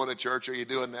you going to church? Are you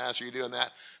doing this? Are you doing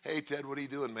that? Hey, Ted, what are you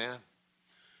doing, man?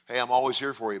 Hey, I'm always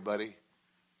here for you, buddy.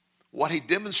 What he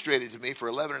demonstrated to me for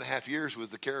 11 and a half years was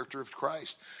the character of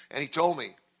Christ. And he told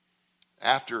me,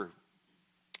 after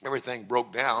everything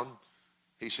broke down,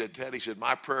 he said, Ted,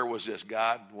 my prayer was this: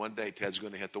 God, one day Ted's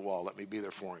going to hit the wall. Let me be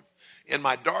there for him. In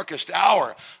my darkest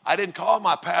hour, I didn't call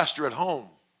my pastor at home.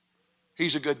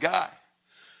 He's a good guy.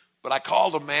 But I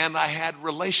called a man I had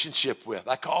relationship with.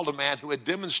 I called a man who had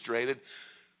demonstrated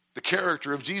the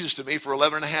character of Jesus to me for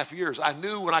 11 and a half years. I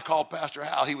knew when I called Pastor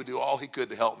Hal, he would do all he could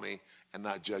to help me and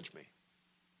not judge me.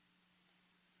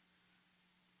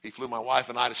 He flew my wife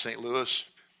and I to St. Louis.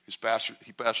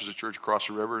 He pastors a church across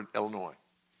the river in Illinois.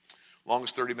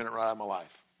 Longest 30-minute ride of my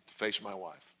life to face my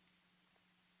wife.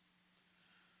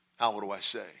 Hal, what do I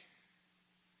say?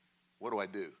 What do I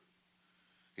do?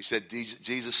 He said,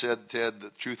 Jesus said, Ted, the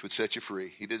truth would set you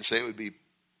free. He didn't say it would be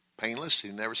painless. He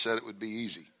never said it would be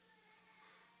easy.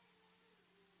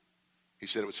 He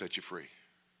said it would set you free.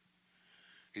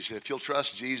 He said, if you'll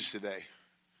trust Jesus today,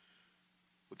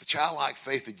 with the childlike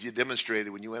faith that you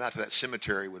demonstrated when you went out to that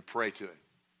cemetery and pray to him,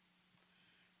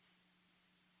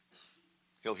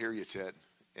 he'll hear you, Ted,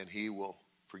 and he will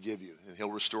forgive you, and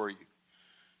he'll restore you.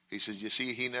 He says, you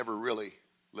see, he never really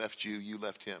left you. You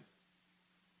left him.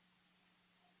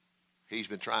 He's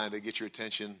been trying to get your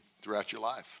attention throughout your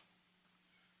life.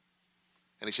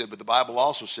 And he said, but the Bible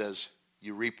also says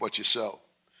you reap what you sow.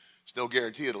 There's no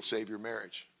guarantee it'll save your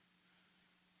marriage.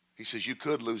 He says you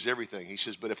could lose everything. He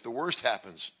says, but if the worst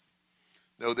happens,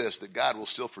 know this, that God will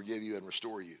still forgive you and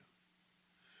restore you.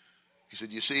 He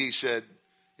said, you see, he said,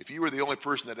 if you were the only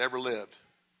person that ever lived,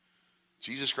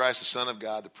 Jesus Christ, the Son of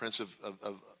God, the Prince of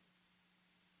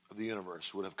the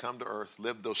universe, would have come to earth,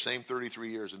 lived those same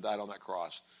 33 years, and died on that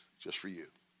cross just for you.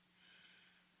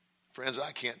 Friends,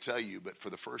 I can't tell you, but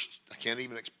I can't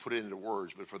even put it into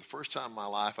words, but for the first time in my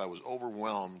life, I was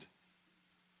overwhelmed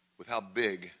with how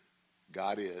big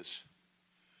God is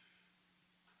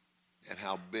and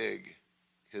how big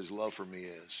his love for me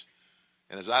is.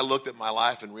 And as I looked at my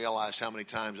life and realized how many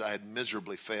times I had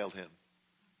miserably failed him,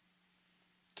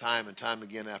 time and time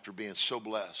again after being so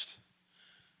blessed,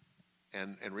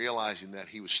 and realizing that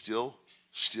he was still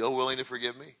willing to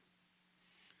forgive me,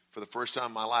 for the first time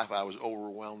in my life, I was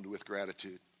overwhelmed with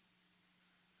gratitude.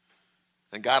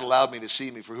 And God allowed me to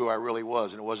see me for who I really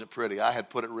was, and it wasn't pretty. I had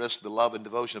put at risk the love and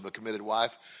devotion of a committed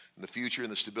wife, and the future,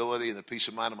 and the stability, and the peace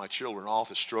of mind of my children, all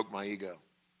to stroke my ego.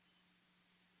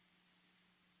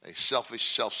 A selfish,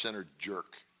 self-centered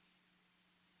jerk.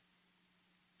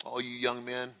 All you young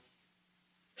men,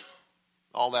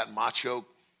 all that macho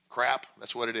crap,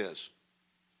 that's what it is.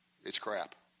 It's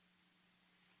crap.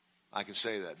 I can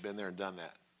say that, been there and done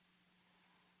that.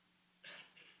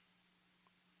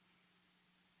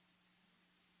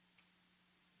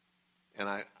 And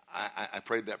I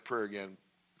prayed that prayer again,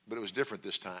 but it was different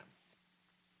this time.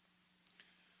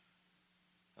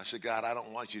 I said, God, I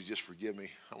don't want you to just forgive me.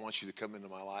 I want you to come into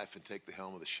my life and take the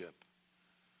helm of the ship.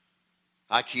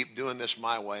 I keep doing this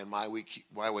my way, and my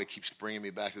way keeps bringing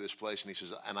me back to this place. And he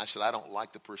says, and I said, I don't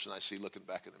like the person I see looking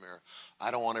back in the mirror.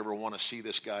 I don't ever want to see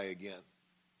this guy again.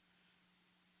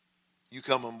 You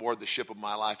come on board the ship of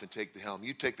my life and take the helm.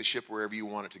 You take the ship wherever you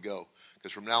want it to go,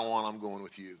 because from now on, I'm going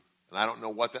with you. And I don't know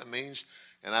what that means,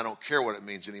 and I don't care what it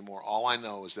means anymore. All I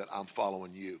know is that I'm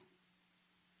following you.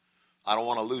 I don't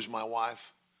want to lose my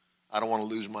wife. I don't want to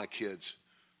lose my kids.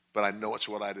 But I know it's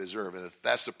what I deserve. And if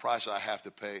that's the price I have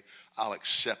to pay, I'll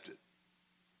accept it.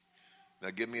 Now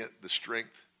give me the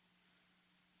strength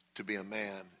to be a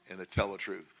man and to tell the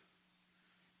truth.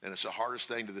 And it's the hardest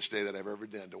thing to this day that I've ever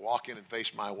done, to walk in and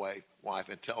face my wife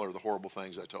and tell her the horrible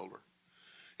things I told her.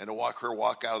 And to walk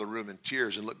out of the room in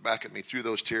tears and look back at me through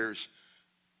those tears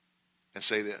and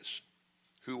say this: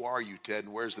 who are you, Ted,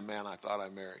 and where's the man I thought I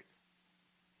married?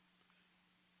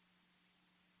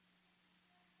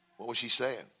 What was she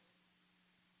saying?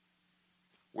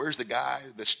 Where's the guy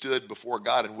that stood before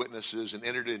God and witnesses and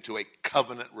entered into a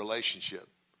covenant relationship?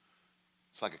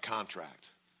 It's like a contract.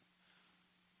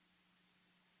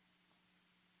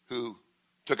 Who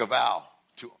took a vow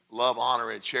to love, honor,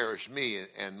 and cherish me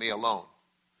and me alone.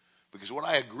 Because what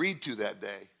I agreed to that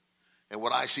day and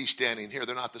what I see standing here,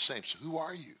 they're not the same. So who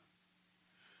are you?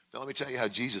 Now let me tell you how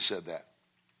Jesus said that.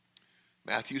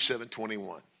 Matthew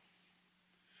 7:21.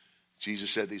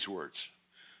 Jesus said these words: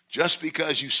 just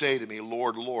because you say to me,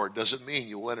 Lord, Lord, doesn't mean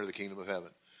you will enter the kingdom of heaven,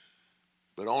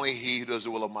 but only he who does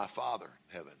the will of my Father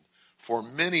in heaven. For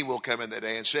many will come in that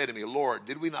day and say to me, Lord,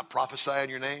 did we not prophesy in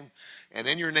your name? And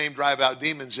in your name drive out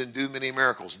demons and do many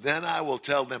miracles. Then I will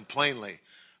tell them plainly,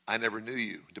 I never knew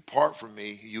you. Depart from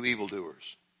me, you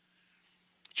evildoers.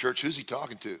 Church, who's he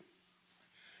talking to?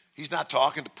 He's not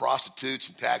talking to prostitutes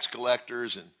and tax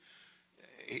collectors, and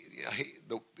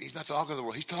he's not talking to the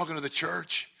world. He's talking to the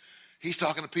church. He's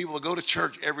talking to people that go to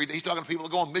church every day. He's talking to people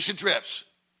that go on mission trips.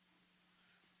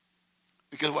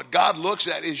 Because what God looks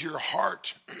at is your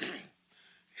heart.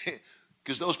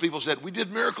 Because those people said, we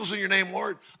did miracles in your name,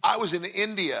 Lord. I was in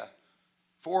India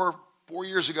 4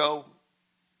 years ago,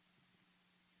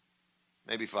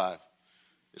 maybe 5.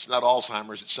 It's not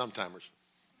Alzheimer's, it's sometimers.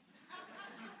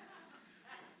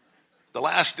 The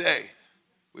last day,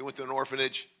 we went to an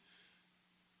orphanage,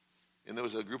 and there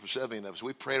was a group of 70 of us.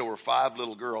 We prayed over 5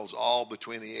 little girls, all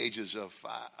between the ages of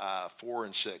 4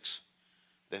 and 6,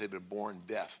 that had been born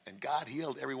deaf. And God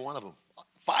healed every one of them,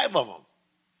 5 of them.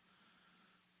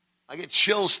 I get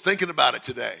chills thinking about it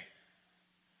today.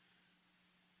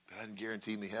 That doesn't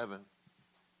guarantee me heaven.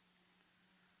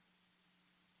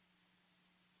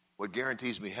 What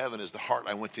guarantees me heaven is the heart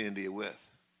I went to India with.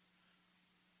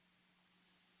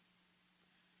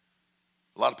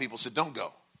 A lot of people said, don't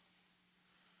go.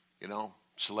 You know,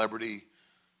 celebrity,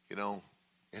 you know,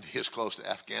 India's close to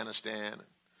Afghanistan and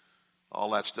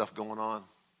all that stuff going on.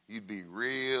 You'd be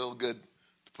real good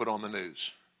to put on the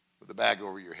news with a bag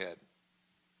over your head.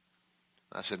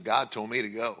 I said, God told me to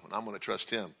go, and I'm going to trust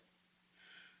him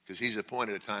because he's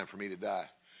appointed a time for me to die.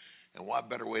 And what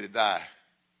better way to die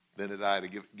than to die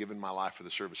giving my life for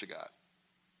the service of God?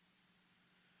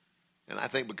 And I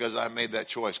think because I made that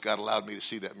choice, God allowed me to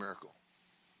see that miracle.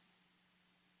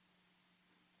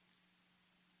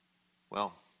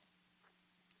 Well,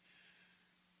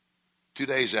 2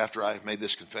 days after I made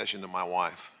this confession to my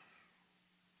wife,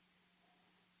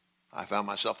 I found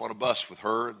myself on a bus with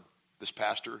her and this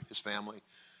pastor, his family,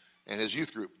 and his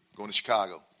youth group going to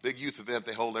Chicago. Big youth event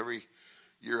they hold every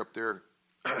year up there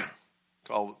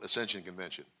called Ascension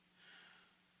Convention.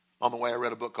 On the way, I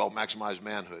read a book called Maximize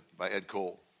Manhood by Ed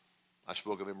Cole. I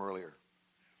spoke of him earlier.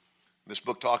 This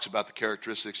book talks about the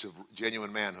characteristics of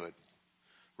genuine manhood.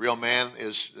 Real man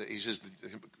is, he says,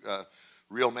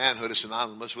 real manhood is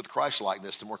synonymous with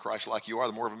Christ-likeness. The more Christ-like you are,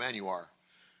 the more of a man you are.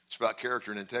 It's about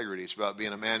character and integrity. It's about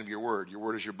being a man of your word. Your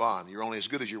word is your bond. You're only as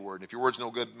good as your word. And if your word's no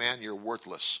good, man, you're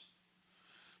worthless.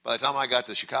 By the time I got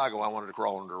to Chicago, I wanted to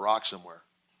crawl under a rock somewhere.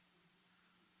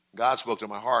 God spoke to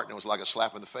my heart, and it was like a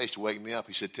slap in the face to wake me up.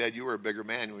 He said, Ted, you were a bigger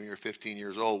man when you were 15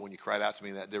 years old when you cried out to me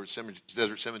in that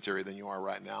desert cemetery than you are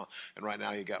right now. And right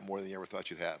now you got more than you ever thought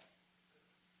you'd have.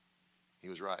 He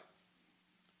was right.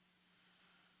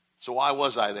 So why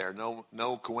was I there?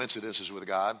 No coincidences with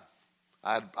God.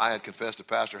 I had confessed to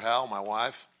Pastor Hal, my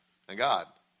wife, and God.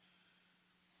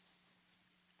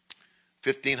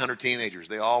 1,500 teenagers.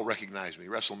 They all recognized me.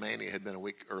 WrestleMania had been a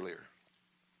week earlier.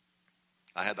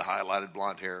 I had the highlighted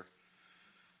blonde hair,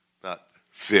 about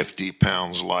 50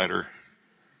 pounds lighter.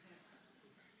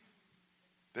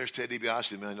 There's Ted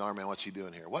DiBiase, the $1 million man. What's he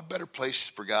doing here? What better place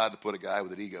for God to put a guy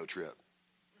with an ego trip?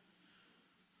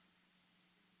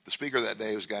 The speaker that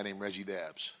day was a guy named Reggie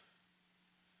Dabbs.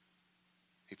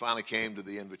 He finally came to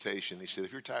the invitation. He said,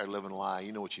 if you're tired of living a lie,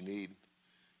 you know what you need.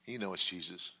 You know it's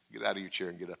Jesus. Get out of your chair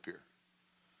and get up here.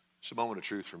 It's a moment of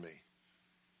truth for me.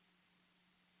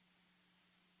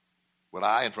 Would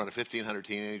I, in front of 1,500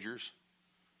 teenagers,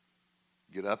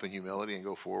 get up in humility and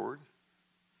go forward?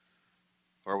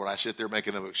 Or would I sit there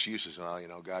making up excuses? Oh, you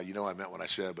know, God, you know I meant what I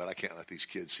said, but I can't let these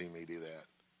kids see me do that.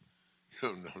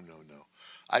 No.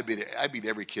 I beat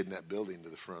every kid in that building to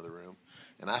the front of the room,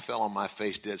 and I fell on my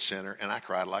face dead center, and I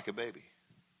cried like a baby.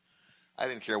 I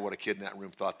didn't care what a kid in that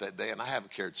room thought that day, and I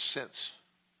haven't cared since.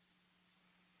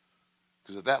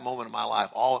 Because at that moment in my life,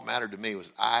 all that mattered to me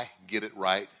was I get it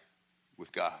right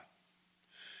with God.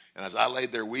 And as I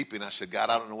laid there weeping, I said, God,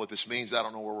 I don't know what this means. I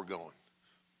don't know where we're going,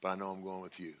 but I know I'm going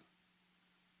with you.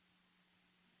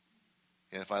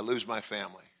 And if I lose my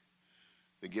family,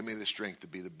 then give me the strength to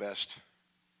be the best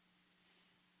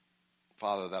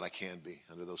father that I can be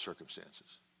under those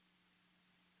circumstances.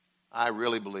 I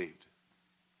really believed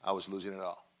I was losing it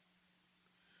all.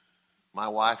 My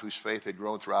wife, whose faith had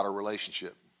grown throughout our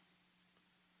relationship,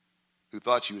 who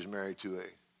thought she was married to a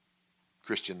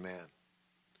Christian man,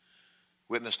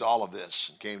 witnessed all of this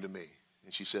and came to me.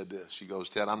 And she said this. She goes,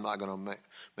 Ted, I'm not going to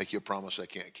make you a promise I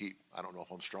can't keep. I don't know if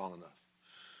I'm strong enough.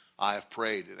 I have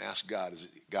prayed and asked God,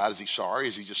 is he sorry?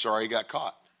 Is he just sorry he got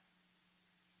caught?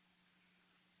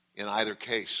 In either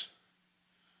case,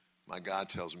 my God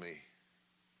tells me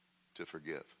to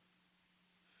forgive.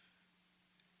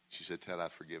 She said, Ted,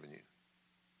 I've forgiven you.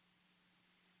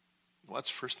 Well, that's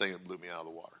the first thing that blew me out of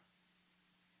the water.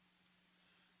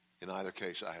 In either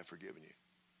case, I have forgiven you.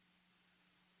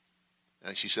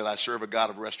 And she said, I serve a God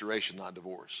of restoration, not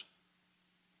divorce.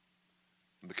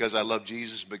 And because I love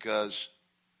Jesus, because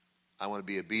I want to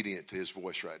be obedient to his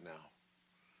voice right now,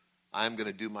 I am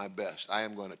going to do my best. I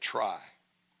am going to try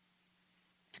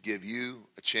to give you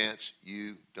a chance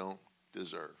you don't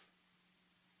deserve.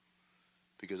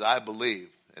 Because I believe,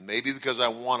 and maybe because I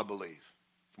want to believe,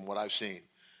 from what I've seen,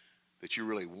 that you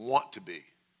really want to be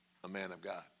a man of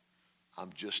God.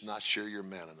 I'm just not sure you're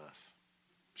man enough.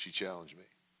 She challenged me.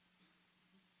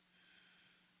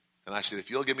 And I said, if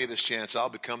you'll give me this chance, I'll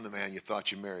become the man you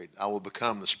thought you married. I will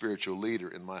become the spiritual leader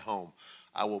in my home.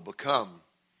 I will become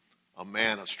a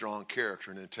man of strong character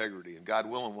and integrity. And God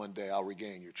willing, one day I'll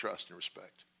regain your trust and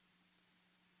respect.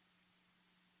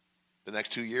 The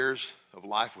next 2 years of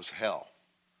life was hell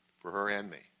for her and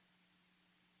me.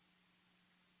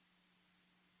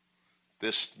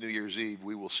 This New Year's Eve,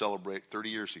 we will celebrate 30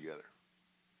 years together.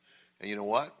 And you know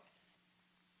what?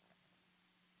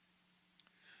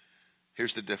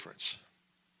 Here's the difference.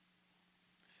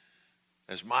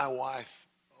 As my wife,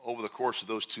 over the course of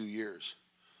those 2 years,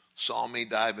 saw me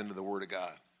dive into the Word of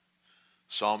God,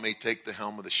 saw me take the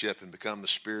helm of the ship and become the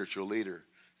spiritual leader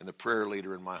and the prayer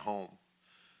leader in my home,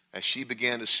 as she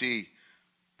began to see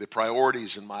the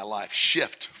priorities in my life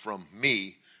shift from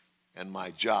me and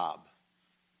my job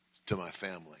to my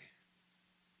family,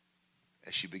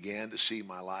 as she began to see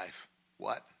my life,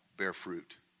 what? Bear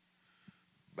fruit.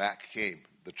 Back came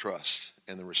the trust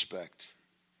and the respect.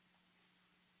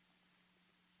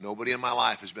 Nobody in my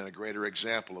life has been a greater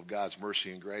example of God's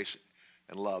mercy and grace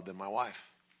and love than my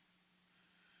wife.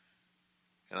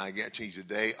 And I guarantee you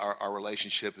today, our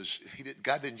relationship is,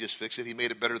 God didn't just fix it. He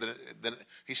made it better than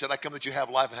he said, I come that you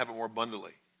have life and have it more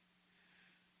abundantly.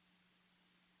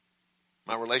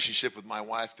 My relationship with my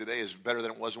wife today is better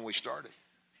than it was when we started.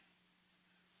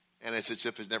 And it's as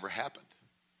if it's never happened.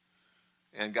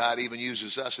 And God even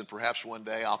uses us, and perhaps one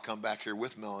day I'll come back here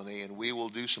with Melanie and we will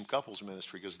do some couples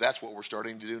ministry, because that's what we're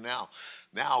starting to do now.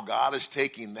 Now God is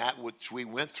taking that which we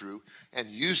went through and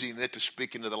using it to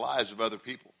speak into the lives of other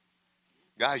people.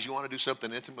 Guys, you want to do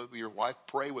something intimate with your wife?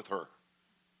 Pray with her.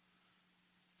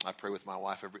 I pray with my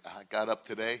wife. I got up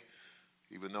today,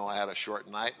 even though I had a short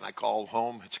night, and I called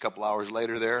home. It's a couple hours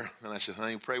later there, and I said,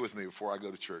 honey, pray with me before I go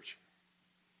to church.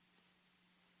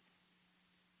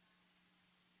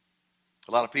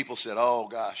 A lot of people said, oh,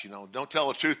 gosh, don't tell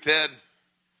the truth, Ted.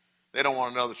 They don't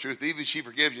want to know the truth. Even if she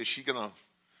forgives you, she's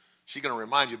gonna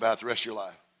remind you about it the rest of your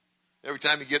life. Every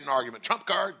time you get in an argument, trump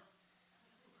card.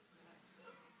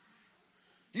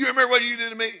 You remember what you did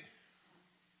to me?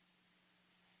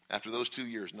 After those 2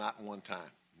 years, not one time.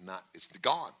 It's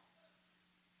gone.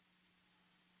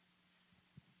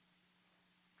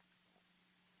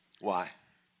 Why?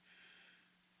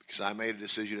 Because I made a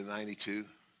decision in 92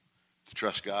 to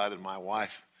trust God, and my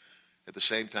wife at the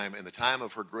same time, in the time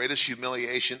of her greatest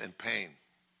humiliation and pain,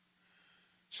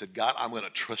 said, God, I'm going to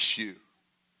trust you.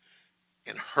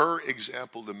 And her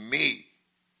example to me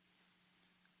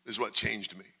is what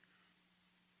changed me.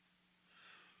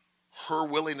 Her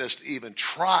willingness to even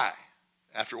try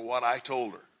after what I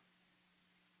told her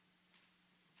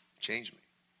changed me.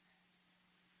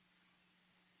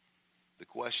 The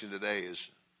question today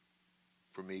is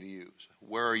for me to use.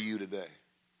 Where are you today?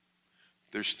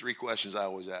 There's 3 questions I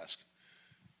always ask.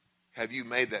 Have you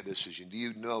made that decision? Do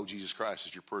you know Jesus Christ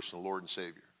as your personal Lord and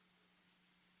Savior?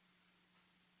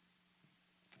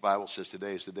 The Bible says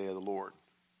today is the day of the Lord.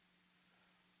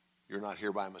 You're not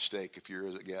here by mistake if you're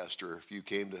a guest or if you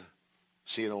came to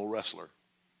see an old wrestler.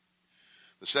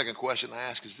 The second question I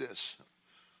ask is this.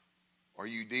 Are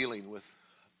you dealing with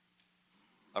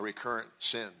a recurrent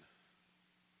sin?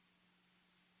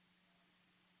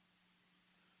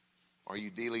 Are you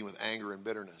dealing with anger and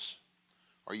bitterness?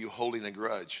 Are you holding a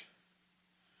grudge?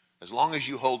 As long as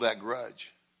you hold that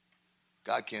grudge,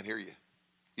 God can't hear you.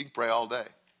 You can pray all day.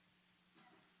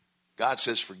 God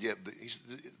says forgive.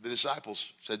 The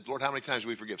disciples said, Lord, how many times do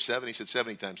we forgive? 7? He said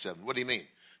 70 times 7. What do you mean?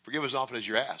 Forgive as often as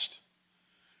you're asked.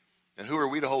 And who are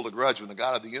we to hold a grudge when the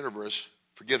God of the universe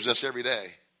forgives us every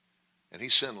day and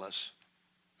he's sinless?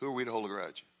 Who are we to hold a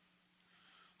grudge?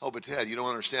 Oh, but Ted, you don't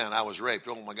understand. I was raped.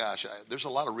 Oh, my gosh. There's a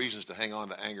lot of reasons to hang on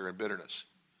to anger and bitterness.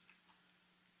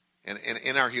 And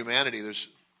in our humanity,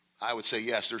 I would say,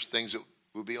 yes, there's things that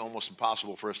would be almost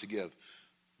impossible for us to give.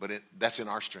 But that's in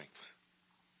our strength.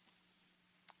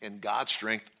 In God's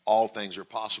strength, all things are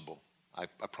possible. I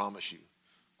promise you.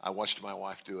 I watched my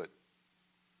wife do it.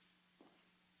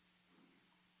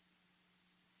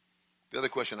 The other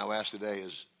question I'll ask today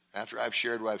is, after I've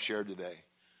shared what I've shared today,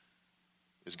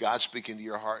 is God speaking to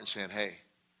your heart and saying, hey,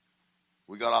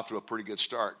 we got off to a pretty good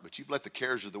start, but you've let the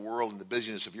cares of the world and the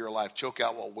busyness of your life choke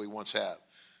out what we once have.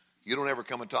 You don't ever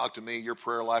come and talk to me. Your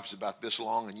prayer life is about this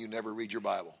long, and you never read your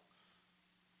Bible.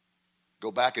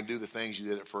 Go back and do the things you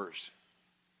did at first.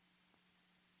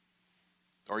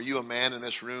 Are you a man in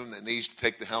this room that needs to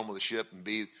take the helm of the ship and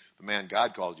be the man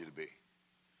God called you to be?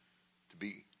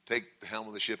 Take the helm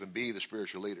of the ship and be the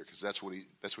spiritual leader, because that's what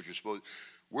you're supposed to.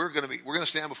 We're going to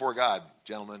stand before God,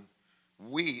 gentlemen.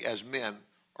 We as men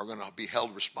are going to be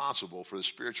held responsible for the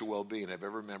spiritual well-being of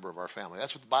every member of our family.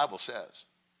 That's what the Bible says.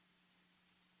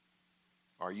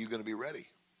 Are you going to be ready?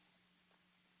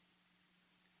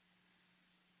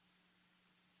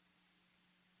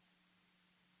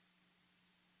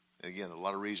 And again, a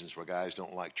lot of reasons why guys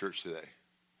don't like church today.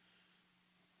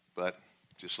 But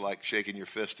just like shaking your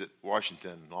fist at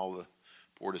Washington and all the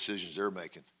poor decisions they're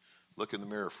making, look in the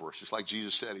mirror first. Just like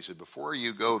Jesus said, he said, before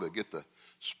you go to get the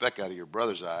speck out of your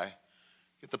brother's eye,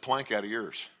 get the plank out of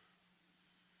yours.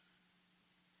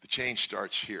 The change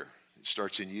starts here. It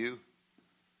starts in you,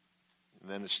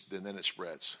 and then it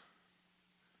spreads.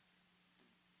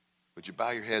 Would you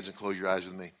bow your heads and close your eyes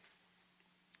with me?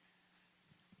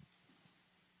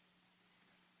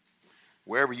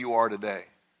 Wherever you are today,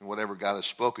 and whatever God has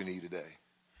spoken to you today,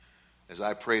 as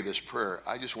I pray this prayer,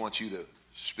 I just want you to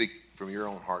speak from your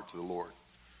own heart to the Lord.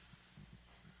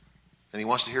 And he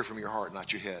wants to hear from your heart,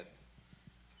 not your head.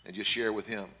 And just share with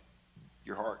him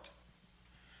your heart.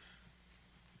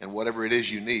 And whatever it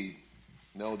is you need,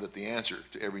 know that the answer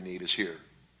to every need is here.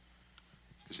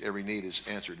 Because every need is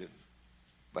answered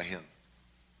by him.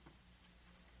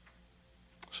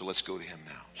 So let's go to him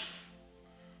now.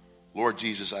 Lord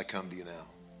Jesus, I come to you now.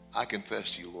 I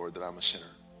confess to you, Lord, that I'm a sinner.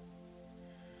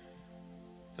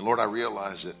 And Lord, I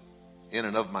realize that in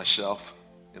and of myself,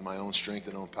 in my own strength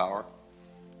and own power,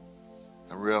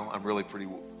 I'm really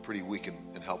pretty weak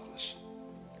and helpless.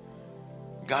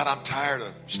 God, I'm tired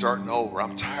of starting over.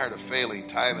 I'm tired of failing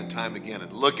time and time again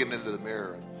and looking into the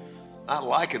mirror and not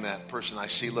liking that person I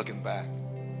see looking back.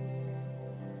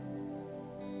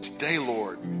 Today,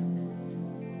 Lord,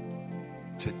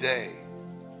 today,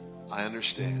 I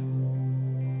understand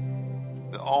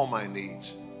that all my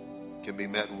needs can be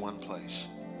met in one place.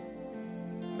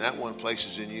 And that one place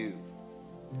is in you.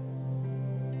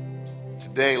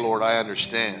 Today, Lord, I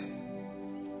understand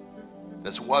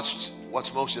that's what's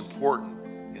most important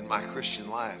in my Christian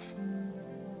life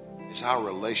is our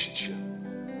relationship.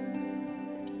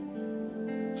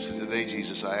 So today,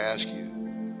 Jesus, I ask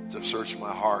you to search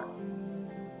my heart.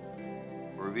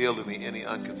 Reveal to me any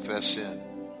unconfessed sin.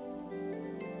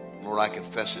 Lord, I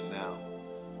confess it now.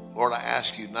 Lord, I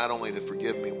ask you not only to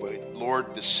forgive me, but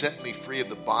Lord, to set me free of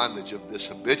the bondage of this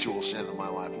habitual sin in my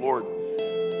life. Lord,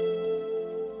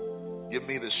 give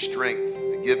me the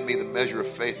strength, give me the measure of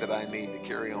faith that I need to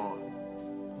carry on.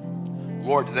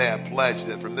 Lord, today I pledge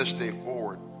that from this day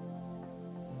forward,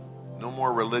 no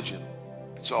more religion.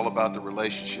 It's all about the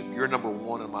relationship. You're number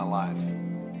one in my life.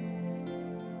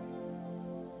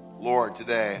 Lord,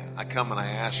 today I come and I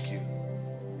ask you,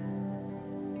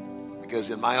 because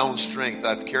in my own strength,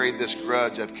 I've carried this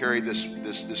grudge, I've carried this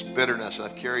bitterness,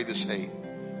 I've carried this hate.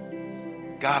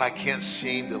 God, I can't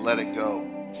seem to let it go.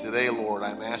 Today, Lord,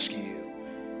 I'm asking you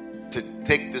to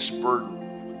take this burden.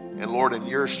 And Lord, in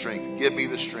your strength, give me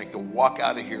the strength to walk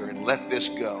out of here and let this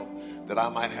go, that I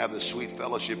might have the sweet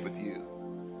fellowship with you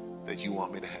that you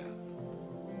want me to have.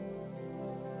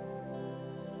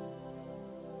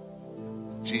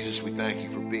 Jesus, we thank you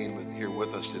for being here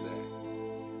with us today.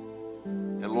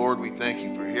 And Lord, we thank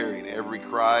you for hearing every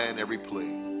cry and every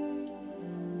plea.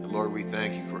 And Lord, we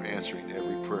thank you for answering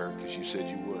every prayer because you said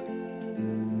you would.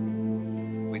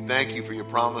 We thank you for your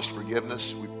promised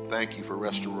forgiveness. We thank you for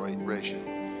restoration.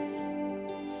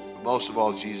 But most of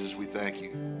all, Jesus, we thank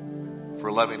you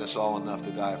for loving us all enough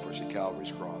to die for us at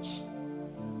Calvary's cross.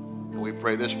 And we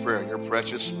pray this prayer in your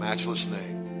precious, matchless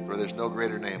name, for there's no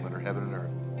greater name under heaven and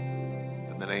earth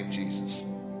than the name Jesus.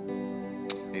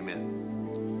 Amen.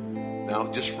 Now,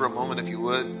 just for a moment, if you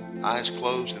would, eyes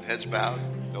closed and heads bowed,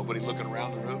 nobody looking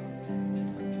around the room.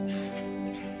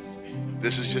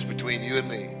 This is just between you and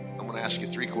me. I'm going to ask you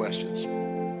 3 questions.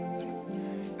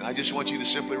 And I just want you to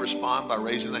simply respond by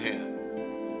raising a hand.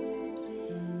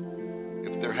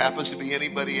 If there happens to be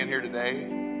anybody in here today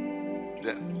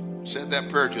that said that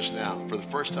prayer just now for the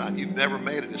first time, you've never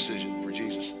made a decision for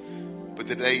Jesus, but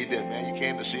today you did, man. You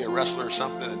came to see a wrestler or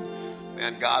something, and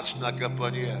man, God snuck up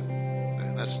on you,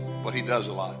 and that's what he does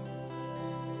a lot.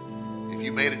 If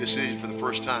you made a decision for the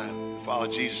first time to follow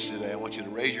Jesus today, I want you to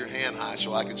raise your hand high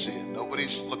so I can see it.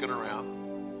 Nobody's looking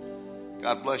around.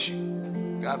 God bless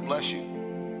you. God bless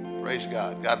you. Praise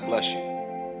God. God bless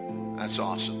you. That's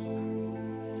awesome.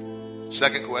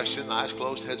 Second question, eyes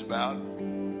closed, heads bowed.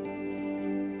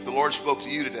 If the Lord spoke to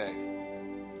you today,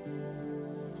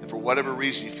 and for whatever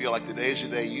reason you feel like today's the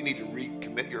day you need to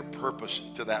recommit your purpose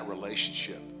to that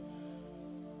relationship,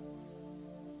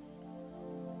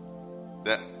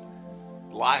 that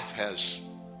life has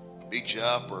beat you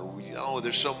up, or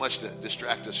there's so much that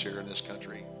distracts us here in this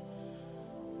country.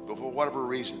 But for whatever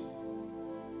reason,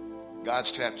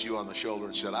 God's tapped you on the shoulder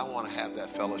and said, I want to have that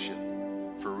fellowship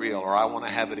for real, or I want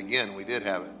to have it again. We did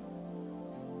have it.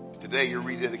 But today you're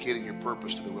rededicating your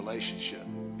purpose to the relationship.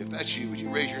 If that's you, would you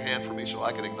raise your hand for me so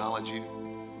I can acknowledge you?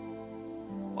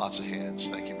 Lots of hands.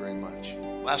 Thank you very much.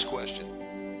 Last question.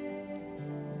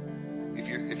 If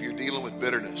you're dealing with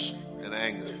bitterness and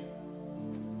anger,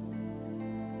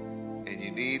 and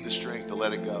you need the strength to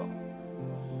let it go,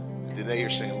 and today you're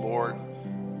saying, Lord,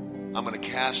 I'm going to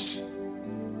cast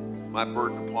my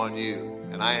burden upon you,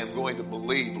 and I am going to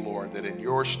believe, Lord, that in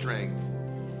your strength,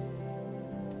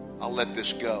 I'll let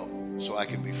this go so I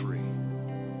can be free.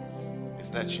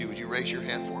 If that's you, would you raise your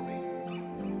hand for me?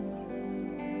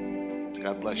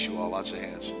 God bless you all. Lots of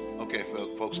hands. Okay,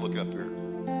 folks, look up here.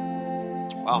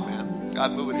 Wow, man.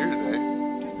 God moving here today.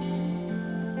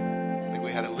 I think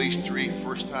we had at least 3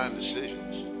 first-time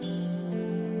decisions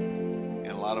and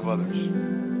a lot of others.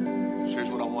 So here's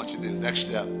what I want you to do. Next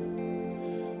step.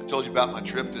 I told you about my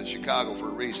trip to Chicago for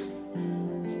a reason.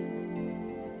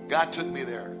 God took me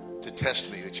there to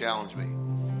test me, to challenge me.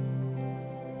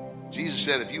 Jesus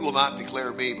said, if you will not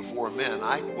declare me before men,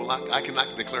 I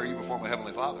cannot declare you before my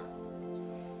Heavenly Father.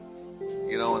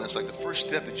 You know, and it's like the first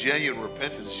step to genuine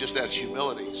repentance is just that, it's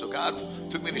humility. So God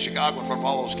took me to Chicago in front of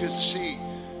all those kids to see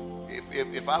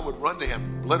if I would run to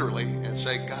him literally and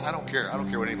say, God, I don't care. I don't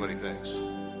care what anybody thinks.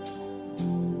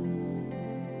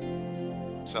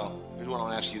 So here's what I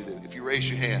want to ask you to do. If you raise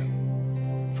your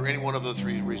hand for any one of those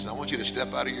 3 reasons, I want you to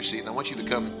step out of your seat and I want you to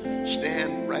come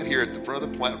stand right here at the front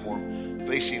of the platform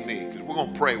facing me, because we're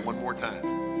going to pray one more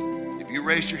time. If you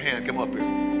raised your hand, come up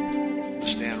here.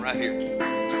 Stand right here.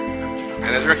 And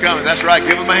as they're coming, that's right,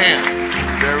 give them a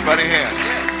hand. Give everybody a hand.